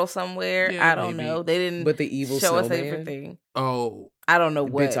saddle somewhere. Yeah, I don't know. They didn't but the evil show us snowman? everything. Oh. I don't know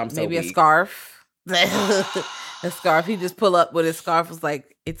what. Bitch, maybe a scarf. A scarf. He just pull up with his scarf. Was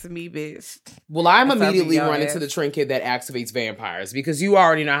like, It's me, bitch. Well, I'm That's how immediately y'all running ass. to the trinket that activates vampires because you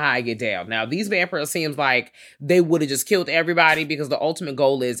already know how I get down. Now, these vampires seems like they would have just killed everybody because the ultimate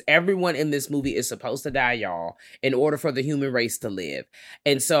goal is everyone in this movie is supposed to die, y'all, in order for the human race to live.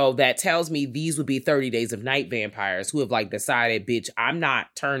 And so that tells me these would be 30 Days of Night vampires who have like decided, bitch, I'm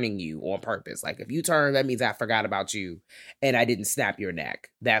not turning you on purpose. Like if you turn, that means I forgot about you and I didn't snap your neck.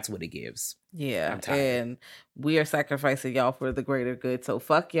 That's what it gives. Yeah, I'm tired. and we are sacrificing y'all for the greater good. So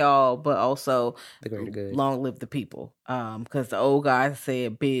fuck y'all, but also The greater good. long live the people. Because the old guys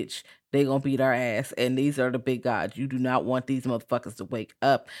said, bitch, they gonna beat our ass, and these are the big gods. You do not want these motherfuckers to wake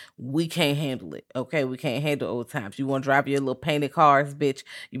up. We can't handle it. Okay, we can't handle old times. You want to drive your little painted cars, bitch?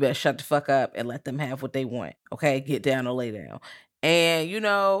 You better shut the fuck up and let them have what they want. Okay, get down or lay down. And you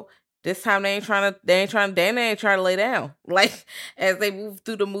know. This time they ain't trying to lay down. Like as they move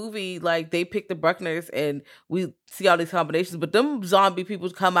through the movie, like they pick the Bruckners and we see all these combinations, but them zombie people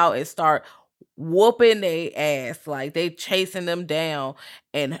come out and start whooping their ass. Like they chasing them down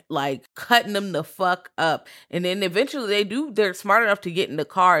and like cutting them the fuck up. And then eventually they're smart enough to get in the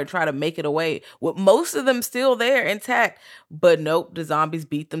car and try to make it away with most of them still there intact. But nope, the zombies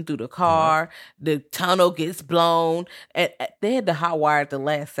beat them through the car. The tunnel gets blown. And they had the hot wire at the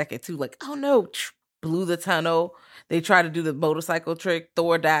last second too. Like, oh no, blew the tunnel. They try to do the motorcycle trick.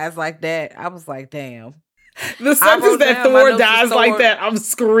 Thor dies like that. I was like, damn. The sentence that Thor dies like that, I'm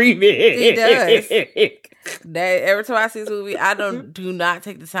screaming. He does. That every time I see this movie, I do not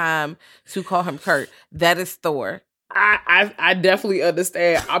take the time to call him Kurt. That is Thor. I definitely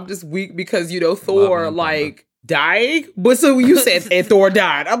understand. I'm just weak because Thor like dying. But so you said and Thor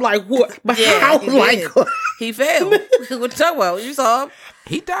died. I'm like, what? But how? He fell. What you talking about? You saw him?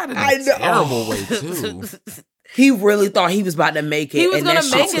 He died in a terrible way too. He really thought he was about to make it. He was going gonna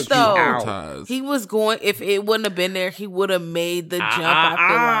to make it though. Traumatized. He was going. If it wouldn't have been there, he would have made the jump. I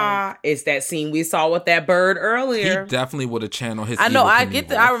feel like it's that scene we saw with that bird earlier. He definitely would have channeled his. I know. I get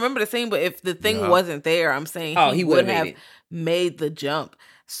get. I remember the scene, but if the thing wasn't there, I'm saying he would have made the jump.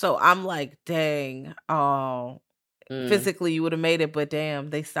 So I'm like, dang. Oh, physically you would have made it, but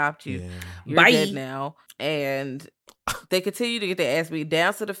damn, they stopped you. Yeah. You're dead now, and. They continue to get their ass beat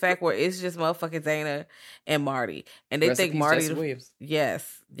down to the fact where it's just motherfucking Dana and Marty. And they think Marty...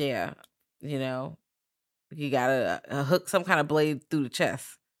 Yes. Yeah. He got a hook, some kind of blade through the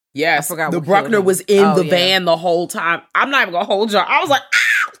chest. Yes. I forgot the Bruckner was in the van the whole time. I'm not even going to hold y'all. I was like,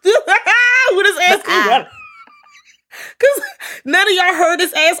 with his ass. Because none of y'all heard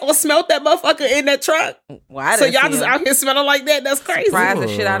his ass or smelt that motherfucker in that truck. Well, so y'all just out here smelling like that. That's crazy. Surprised the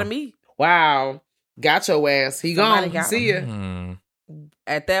shit out of me. Wow. Got your ass. He gone. See ya.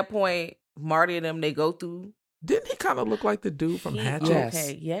 At that point, Marty and them, they go through. Didn't he kind of look like the dude from Hatchet? Yes.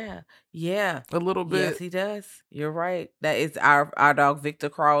 Okay, yeah. A little bit. Yes, he does. You're right. That is our dog, Victor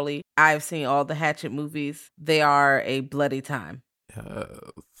Crowley. I've seen all the Hatchet movies. They are a bloody time.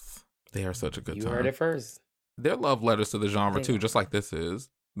 Yes. They are such a good time. You heard it first. They're love letters to the genre, too, just like this is.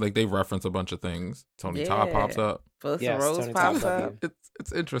 Like, they reference a bunch of things. Tony Todd pops up. Felissa Rose pops up.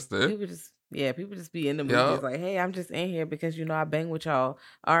 It's interesting. People just be in the movies like, hey, I'm just in here because I bang with y'all.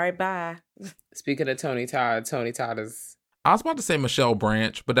 All right, bye. Speaking of Tony Todd is... I was about to say Michelle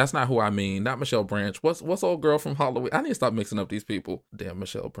Branch, but that's not who I mean. Not Michelle Branch. What's old girl from Halloween? I need to stop mixing up these people. Damn,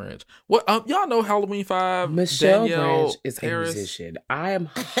 Michelle Branch. What? Y'all know Halloween 5? Michelle Danielle Branch is Harris. A musician. I am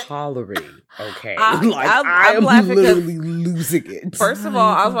hollering. Okay, I'm I'm laughing literally losing it. First of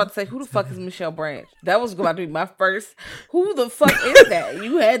all, I was about to say, who the fuck is Michelle Branch? That was about to be my first. Who the fuck is that?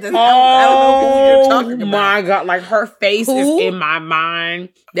 You had to. I don't know who you're talking about. Oh my god! Like her face is in my mind.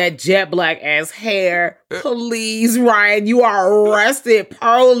 That jet black ass hair. Please, Ryan, you are arrested.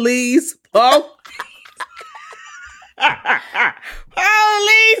 Police. Police.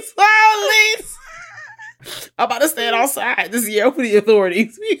 I'm about to stand outside this year for the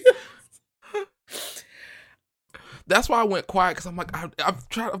authorities. That's why I went quiet because I'm like,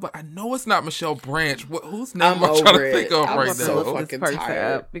 I know it's not Michelle Branch. Whose name am I trying to think of right now? So fucking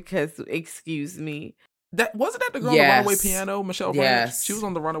tired. Because, excuse me. Wasn't that the girl on the Runaway Piano, Michelle Branch? She was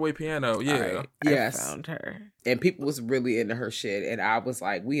on the Runaway Piano, yeah. Right. Yes. I found her. And people was really into her shit. And I was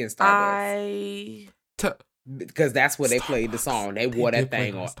like, we in Starbucks. Because that's where they played the song. They wore that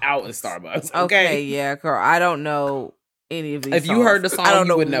thing out in Starbucks. Okay, yeah, girl. I don't know any of these If you heard the song, I don't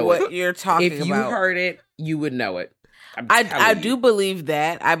know you would know what it. You're talking about. If you heard it, you would know it. I do believe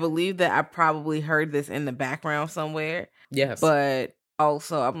that. I believe that I probably heard this in the background somewhere. Yes. But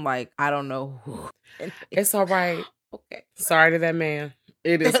also, I'm like, I don't know who. It's all right. Okay. Sorry to that man.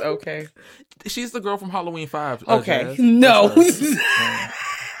 It is okay. She's the girl from Halloween 5. Okay. Jazz. No.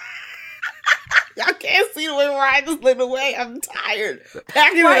 Y'all can't can't see the way Ryan just lit away. I'm tired.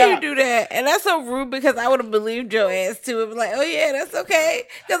 Packing Why it you up. do that? And that's so rude because I would have believed your ass too. And be like, oh yeah, that's okay.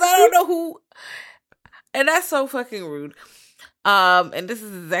 Because I don't know who. And that's so fucking rude. And this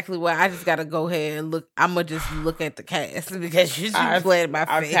is exactly why I just gotta go ahead and look. I'm gonna just look at the cast because you played my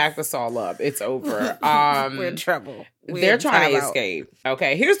I've face. packed us all up. It's over. We're in trouble. They're trying to escape.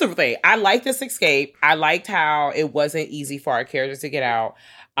 Okay, here's the thing. I like this escape. I liked how it wasn't easy for our characters to get out.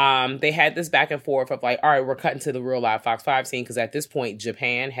 They had this back and forth of like, all right, we're cutting to the real live Fox 5 scene because at this point,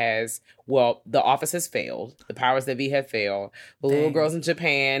 Japan has, well, the office has failed. The powers that be have failed. The little girls in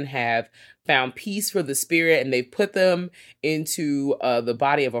Japan have found peace for the spirit and they put them into the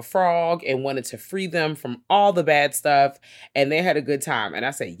body of a frog and wanted to free them from all the bad stuff. And they had a good time. And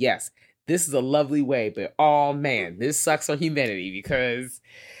I said, yes, this is a lovely way. But oh man, this sucks on humanity because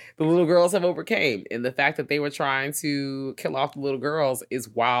the little girls have overcame. And the fact that they were trying to kill off the little girls is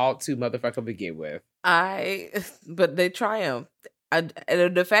wild to motherfucker begin with. But they triumphed. And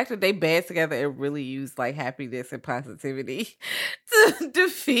the fact that they band together and really used like happiness and positivity to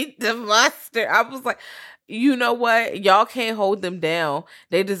defeat the monster. I was like, you know what? Y'all can't hold them down.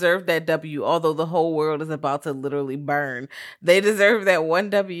 They deserve that W, although the whole world is about to literally burn. They deserve that one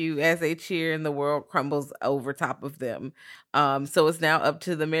W as they cheer and the world crumbles over top of them. So it's now up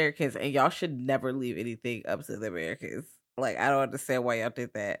to the Americans, and y'all should never leave anything up to the Americans. Like, I don't understand why y'all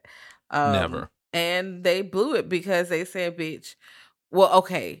did that. Never. And they blew it because they said, bitch. Well,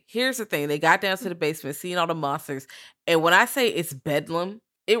 okay, here's the thing. They got down to the basement, seeing all the monsters. And when I say it's bedlam,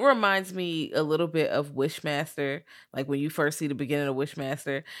 it reminds me a little bit of Wishmaster. Like when you first see the beginning of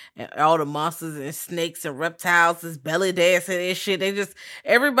Wishmaster and all the monsters and snakes and reptiles is belly dancing and shit.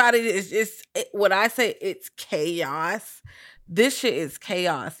 Everybody is just, when I say it's chaos, this shit is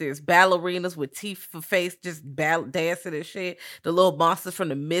chaos. There's ballerinas with teeth for face just dancing and shit. The little monsters from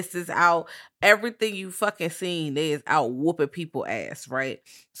the mist is out. Everything you fucking seen, they is out whooping people ass, right?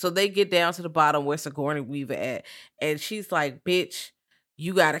 So they get down to the bottom where Sigourney Weaver at. And she's like, bitch,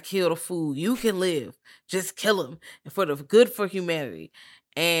 you gotta kill the fool. You can live. Just kill him. For the good for humanity.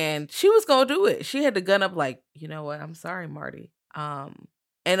 And she was gonna do it. She had the gun up like, you know what? I'm sorry, Marty. And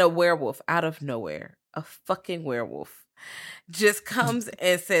a werewolf out of nowhere. A fucking werewolf. Just comes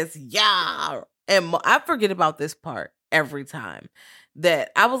and says, yeah. And I forget about this part every time.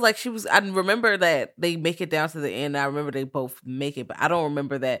 That I was like, I remember that they make it down to the end. I remember they both make it, but I don't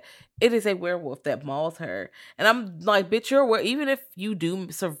remember that it is a werewolf that mauls her. And I'm like, bitch, even if you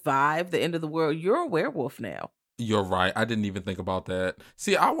do survive the end of the world, you're a werewolf now. You're right. I didn't even think about that.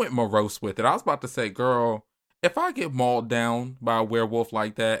 See, I went morose with it. I was about to say, girl, if I get mauled down by a werewolf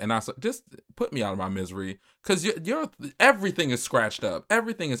like that, and I just put me out of my misery, because everything is scratched up,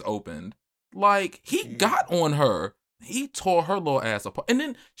 everything is opened. Like, he got on her, he tore her little ass apart, and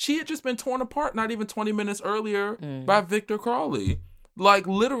then she had just been torn apart not even 20 minutes earlier by Victor Crowley. Like,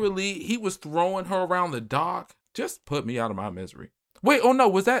 literally, he was throwing her around the dock. Just put me out of my misery. Wait, oh no,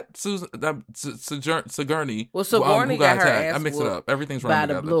 was that Sigourney? Well, Sigourney got her ass I mixed it up. Everything's by wrong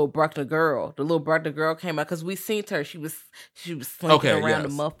the little Bruckner girl. The little Bruckner girl came out because we seen her. She was slinking around the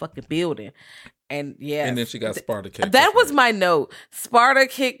motherfucking building. And yeah. And then she got Sparta kicked. That was my note. Sparta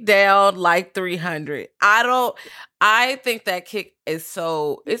kicked down like 300. I think that kick is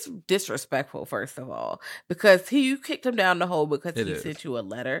it's disrespectful, first of all. Because you kicked him down the hole because he sent you a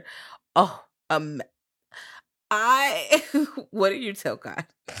letter. Oh, what did you tell God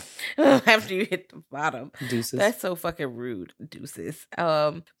after you hit the bottom? Deuces. That's so fucking rude. Deuces.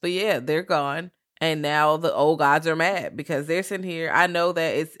 But yeah, they're gone. And now the old gods are mad because they're sitting here. I know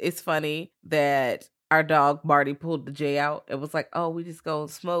that it's funny that our dog Marty pulled the J out. It was like, oh, we just go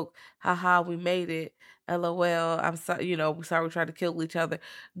and smoke. Haha, we made it. LOL. I'm sorry, we're sorry we tried to kill each other.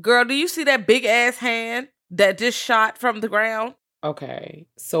 Girl, do you see that big ass hand that just shot from the ground? Okay.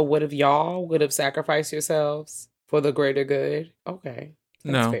 So what if y'all would have sacrificed yourselves for the greater good? Okay.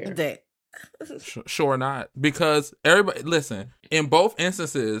 That's fair. Sure not. Because everybody, listen, in both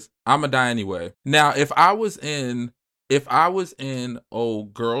instances, I'm gonna die anyway. Now, if I was in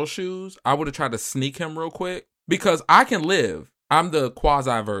old girl shoes, I would have tried to sneak him real quick because I can live. I'm the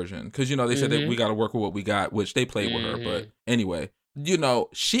quasi version because, they said that we got to work with what we got, which they played with her. But anyway,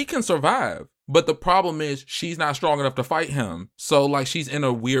 she can survive. But the problem is she's not strong enough to fight him. So like she's in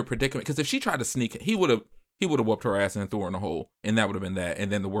a weird predicament because if she tried to sneak it, he would have whooped her ass and threw her in a hole. And that would have been that. And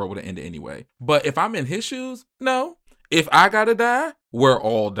then the world would have ended anyway. But if I'm in his shoes, no. If I got to die, we're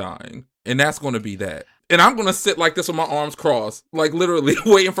all dying. And that's going to be that. And I'm going to sit like this with my arms crossed, like literally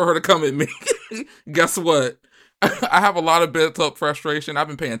waiting for her to come at me. Guess what? I have a lot of built up frustration. I've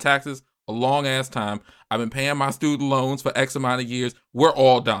been paying taxes a long ass time. I've been paying my student loans for X amount of years. We're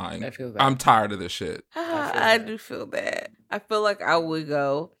all dying. I feel that. I'm tired of this shit. I do feel that. I feel like I would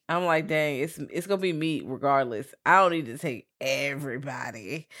go. I'm like, dang, it's gonna be me regardless. I don't need to take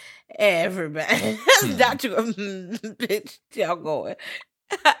everybody. Not you, bitch. Y'all going.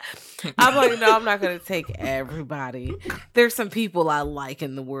 I'm like, no, I'm not gonna take everybody. There's some people I like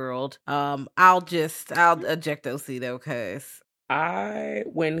in the world. I'll eject OC though, cause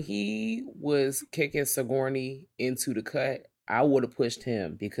when he was kicking Sigourney into the cut, I would have pushed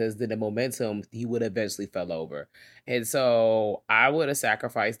him because then the momentum, he would have eventually fell over. And so I would have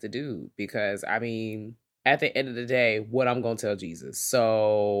sacrificed the dude because, I mean, at the end of the day, what I'm going to tell Jesus.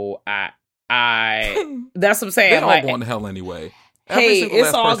 So I that's what I'm saying. They're all like, going to hell anyway. Hey,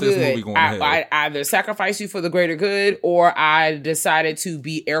 it's all good. I either sacrifice you for the greater good, or I decided to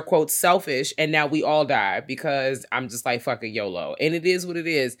be air quotes selfish, and now we all die because I'm just like fucking YOLO, and it is what it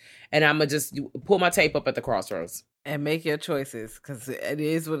is, and I'm gonna just pull my tape up at the crossroads and make your choices because it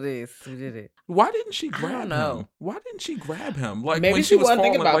is what it is. We did it. Why didn't she grab him? Why didn't she grab him? Like maybe when she was wasn't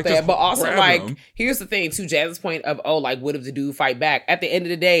thinking falling, about that, but also like him. Here's the thing too. Jazz's point of what if the dude fight back? At the end of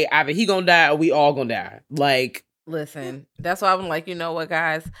the day, either he gonna die or we all gonna die. Like. Listen, that's why I'm like, you know what,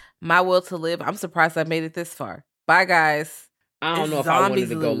 guys? My will to live. I'm surprised I made it this far. Bye, guys. I don't know if I wanted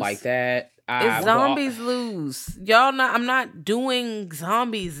to go like that. It's zombies lose. Y'all not. I'm not doing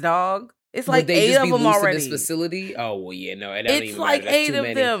zombies, dog. It's like they 8 just of be them loose already. In this facility. Oh well, yeah, no, it it's like 8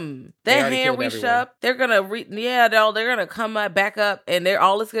 of them. Their hand reached up. They're gonna they're gonna come back up, and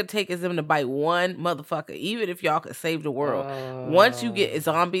all it's gonna take is them to bite one motherfucker. Even if y'all could save the world, once you get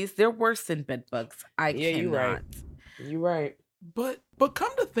zombies, they're worse than bed bugs. You're right. But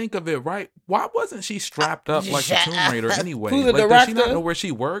come to think of it, right? Why wasn't she strapped up like the Tomb Raider anyway? Who's the like, director? Does she not know where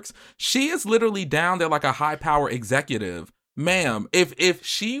she works? She is literally down there like a high power executive. Ma'am, if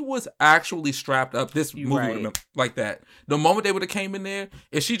she was actually strapped up, this movie would have been like that. The moment they would have came in there,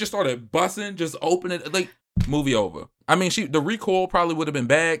 if she just started busting, just opening, like, movie over. I mean, the recoil probably would have been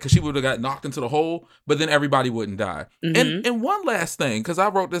bad because she would have got knocked into the hole, but then everybody wouldn't die. Mm-hmm. And one last thing, because I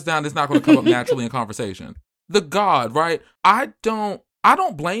wrote this down, it's not going to come up naturally in conversation. The God, right? I don't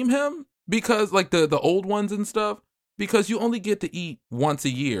blame him because like the old ones and stuff. Because you only get to eat once a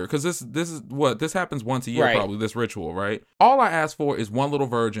year. Because this happens once a year, probably, this ritual, right? All I ask for is one little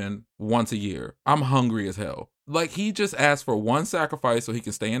virgin once a year. I'm hungry as hell. Like, he just asked for one sacrifice so he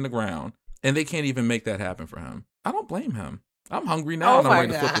can stay in the ground, and they can't even make that happen for him. I don't blame him. I'm hungry now, and I'm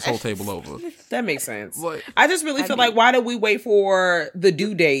ready to flip this whole table over. That makes sense. Like, I just really feel like, why did we wait for the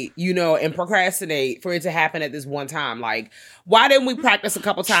due date, and procrastinate for it to happen at this one time? Like, why didn't we practice a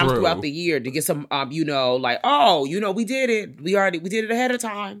couple times throughout the year to get some, we did it. We did it ahead of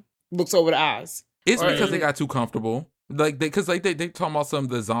time. Looks over the eyes. It's because they got too comfortable. Like, they talking about some of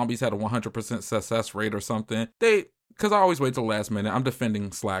the zombies had a 100% success rate or something. Because I always wait till the last minute. I'm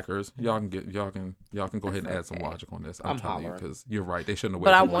defending slackers. Y'all can go ahead and add some logic on this. I'm telling you, because you're right. They shouldn't have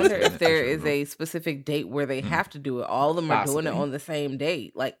waited. But I wonder if there is a specific date where they have to do it. All of them are doing it on the same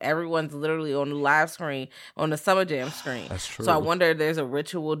date. Like, everyone's literally on the live screen, on the Summer Jam screen. That's true. So I wonder if there's a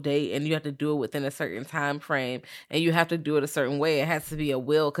ritual date and you have to do it within a certain time frame and you have to do it a certain way. It has to be a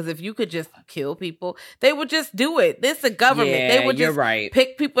will. Because if you could just kill people, they would just do it. This is a government. Yeah, they would just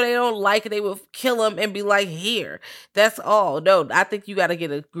pick people they don't like and they would kill them and be like, here. That's all. No, I think you got to get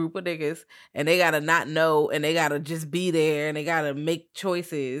a group of niggas and they got to not know and they got to just be there and they got to make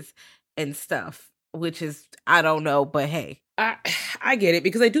choices and stuff, which is, I don't know, but hey. I get it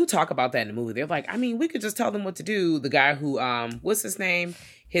because they do talk about that in the movie. They're like, I mean, we could just tell them what to do. The guy who, what's his name?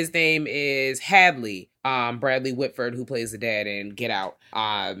 His name is Hadley, Bradley Whitford, who plays the dad in Get Out.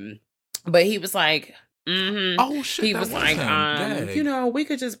 But he was like, oh shit! He was like, we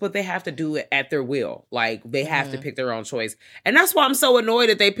could just, but they have to do it at their will. Like, they have to pick their own choice, and that's why I'm so annoyed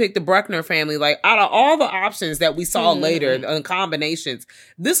that they picked the Bruckner family. Like, out of all the options that we saw later and combinations,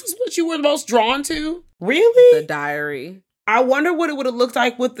 this is what you were most drawn to. Really, the diary. I wonder what it would have looked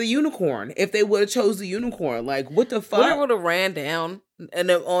like with the unicorn if they would have chose the unicorn. Like, what the fuck? What it would have ran down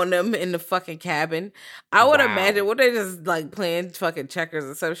on them in the fucking cabin. I would imagine what they just like playing fucking checkers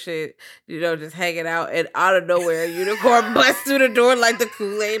or some shit, just hanging out, and out of nowhere, a unicorn busts through the door like the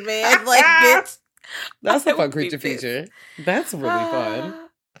Kool-Aid man. Like, bitch. That's a fun creature feature. That's really fun.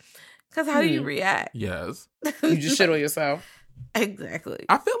 Because how do you react? Yes. You just shit on yourself. Exactly.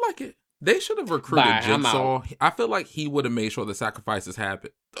 I feel like they should have recruited Jigsaw. I feel like he would have made sure the sacrifices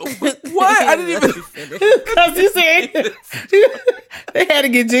happened. What? I didn't even... Because you said they had to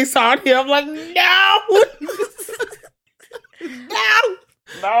get Jigsaw here. I'm like, no.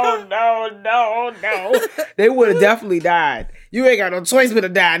 No. They would have definitely died. You ain't got no choice but to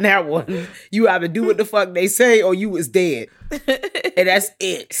die in that one. You either do what the fuck they say or you was dead. And that's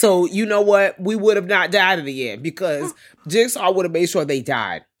it. So you know what? We would have not died in the end because Jigsaw would have made sure they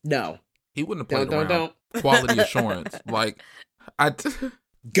died. No. He wouldn't have played around. Quality assurance. Like,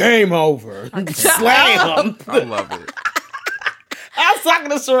 game over. Slam. I love it. I was talking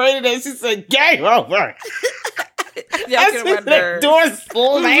to Serena and she said, game over. Y'all get on my nerves. Door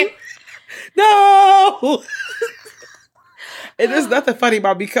slam. No. And there's nothing funny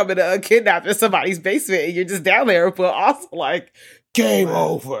about becoming a kidnapped in somebody's basement and you're just down there, but also like, game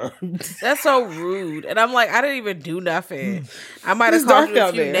over. That's so rude. And I'm like, I didn't even do nothing. I might have called you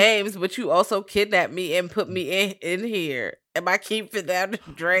a few names, but you also kidnapped me and put me in here. And I keep it down the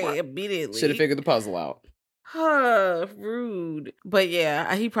drain immediately. Should have figured the puzzle out. Rude. But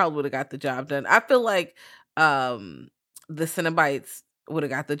yeah, he probably would have got the job done. I feel like the Cenobites would have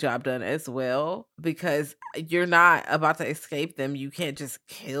got the job done as well because you're not about to escape them. You can't just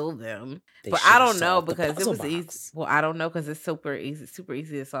kill them. But I don't know because it was easy. Well, I don't know because it's super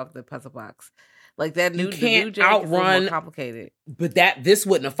easy to solve the puzzle box. Like that new Jack outrun, is more complicated. But this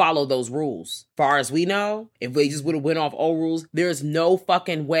wouldn't have followed those rules. Far as we know, if they just would have went off old rules, there's no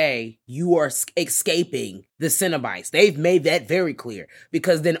fucking way you are escaping the Cenobites. They've made that very clear.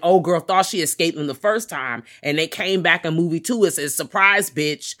 Because then old girl thought she escaped them the first time, and they came back in movie 2 and said, surprise,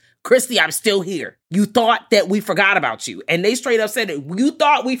 bitch. Christy, I'm still here. You thought that we forgot about you. And they straight up said it. You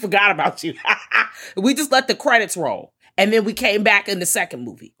thought we forgot about you. We just let the credits roll. And then we came back in the second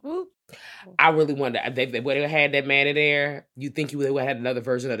movie. I really wonder, they would have had that man in there. You think you would have had another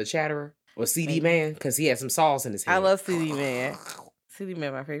version of the Chatterer? Or CD Man? Because he had some sauce in his head. I love CD Man. CD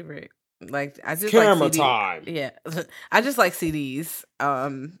Man, my favorite. Like, I just Camera like time. Yeah. I just like CDs.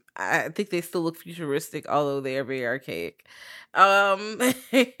 I think they still look futuristic, although they are very archaic.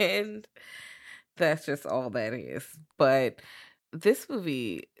 And that's just all that is. But this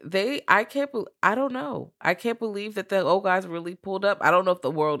movie, I don't know. I can't believe that the old guys really pulled up. I don't know if the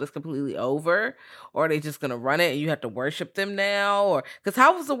world is completely over or are they just going to run it and you have to worship them now, or because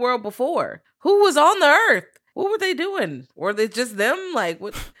how was the world before? Who was on the earth? What were they doing? Were they just them? Like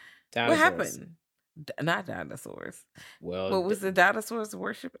what happened? Not dinosaurs. Well, what was the dinosaurs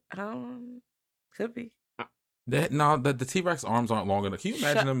worship? Could be. The T-Rex arms aren't long enough. Can you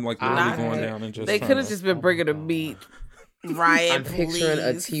imagine them like literally going down and just? They could have just been bringing them meat. Ryan, I'm picturing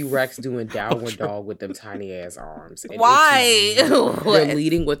a T-Rex doing downward dog with them tiny ass arms. And why? They're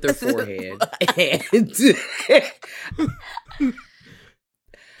leading with their forehead. And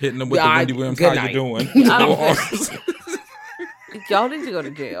hitting them with the Wendy Williams, how you doing? Y'all need to go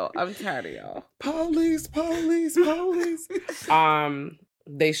to jail. I'm tired of y'all. Police.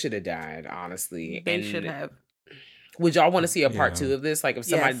 They should have died, honestly. They should have. Would y'all want to see a part 2 of this? Like if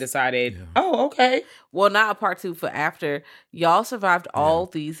somebody decided, oh, okay. Well, not a part 2 for after. Y'all survived all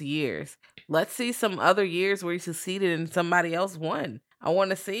these years. Let's see some other years where you succeeded and somebody else won. I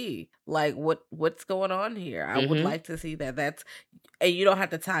want to see like what's going on here. I would like to see that. And you don't have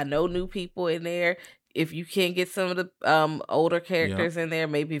to tie no new people in there. If you can get some of the older characters in there,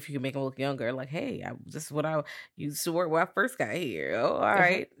 maybe if you can make them look younger, like, hey, this is what I used to work when I first got here. Oh, all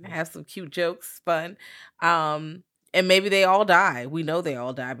right. Have some cute jokes, fun. And maybe they all die. We know they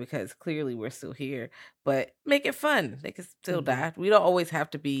all die because clearly we're still here. But make it fun. They can still die. We don't always have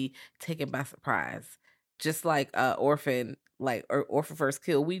to be taken by surprise. Just like Orphan First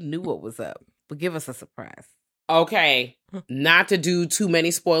Kill, we knew what was up. But give us a surprise. Okay, not to do too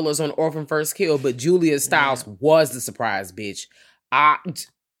many spoilers on Orphan First Kill, but Julia Stiles was the surprise, bitch. I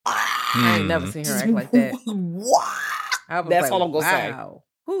ain't never seen her act like that. What? That's all I'm gonna say.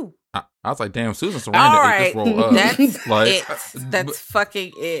 Whew. I was like, damn, Susan Sarandon ate this role up. That's like, it. That's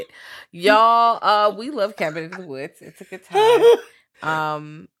fucking it. Y'all, we love Cabin in the Woods. It's a good time.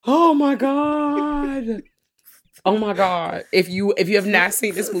 Oh my God. Oh my God. If you have not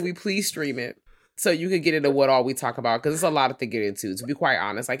seen this movie, please stream it. So you can get into what all we talk about, because it's a lot to get into, to be quite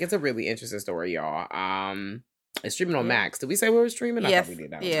honest. Like, it's a really interesting story, y'all. It's streaming on Max. Did we say we were streaming? Yes. I thought we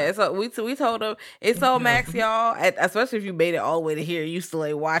did that. Yeah, so we told them it's on Max, y'all. Especially if you made it all the way to here, you still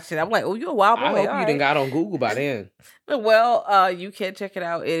ain't watching. I'm like, oh, you a wild boy. I hope you done got on Google by then. Well, you can check it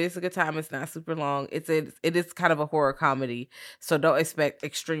out. It is a good time. It's not super long. It is kind of a horror comedy, so don't expect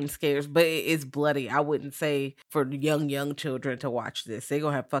extreme scares. But it is bloody. I wouldn't say for young children to watch this. They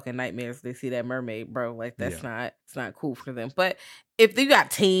gonna have fucking nightmares if they see that mermaid, bro. Like it's not cool for them. But if you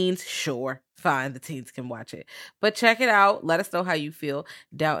got teens, sure, fine. The teens can watch it. But check it out. Let us know how you feel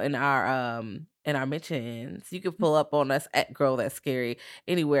down in our mentions. You can pull up on us at Girl That's Scary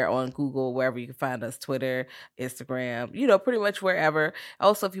anywhere on Google, wherever you can find us, Twitter, Instagram, pretty much wherever.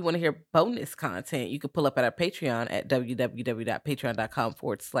 Also, if you want to hear bonus content, you can pull up at our Patreon at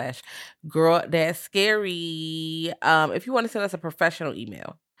www.patreon.com/Girl That's Scary. If you want to send us a professional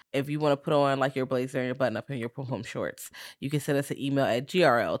email, if you want to put on like your blazer and your button up and your home shorts, you can send us an email at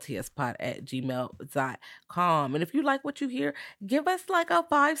grltspod@gmail.com. And if you like what you hear, give us like a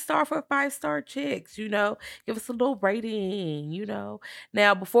 5-star for 5-star chicks, Give us a little rating,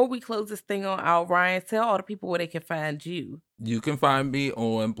 Now, before we close this thing on out, Ryan, tell all the people where they can find you. You can find me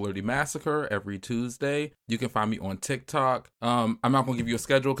on Blurty Massacre every Tuesday. You can find me on TikTok. I'm not going to give you a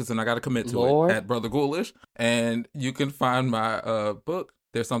schedule because then I got to commit to it at Brother Ghoulish. And you can find my book,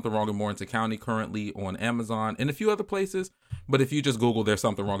 There's Something Wrong in Morganton County, currently on Amazon and a few other places. But if you just Google There's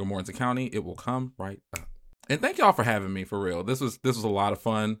Something Wrong in Morganton County, it will come right up. And thank y'all for having me, for real. This was a lot of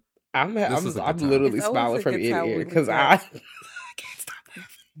fun. I'm literally smiling from ear to ear because I can't stop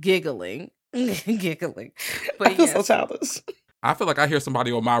giggling. But I feel so childish. I feel like I hear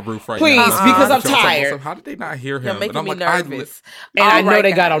somebody on my roof right Please, now. Please, because I'm tired. How did they not hear him? You're making me nervous. And I know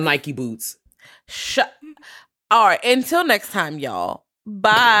they got on Nike boots. All right. Until next time, y'all.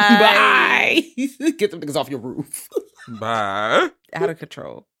 Bye. Bye. Get them niggas off your roof. Bye. Out of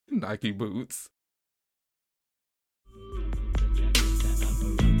control. Nike boots.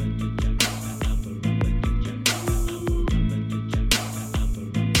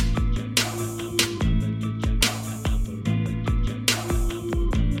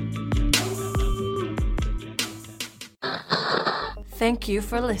 Thank you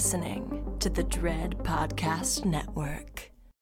for listening to the Dread Podcast Network.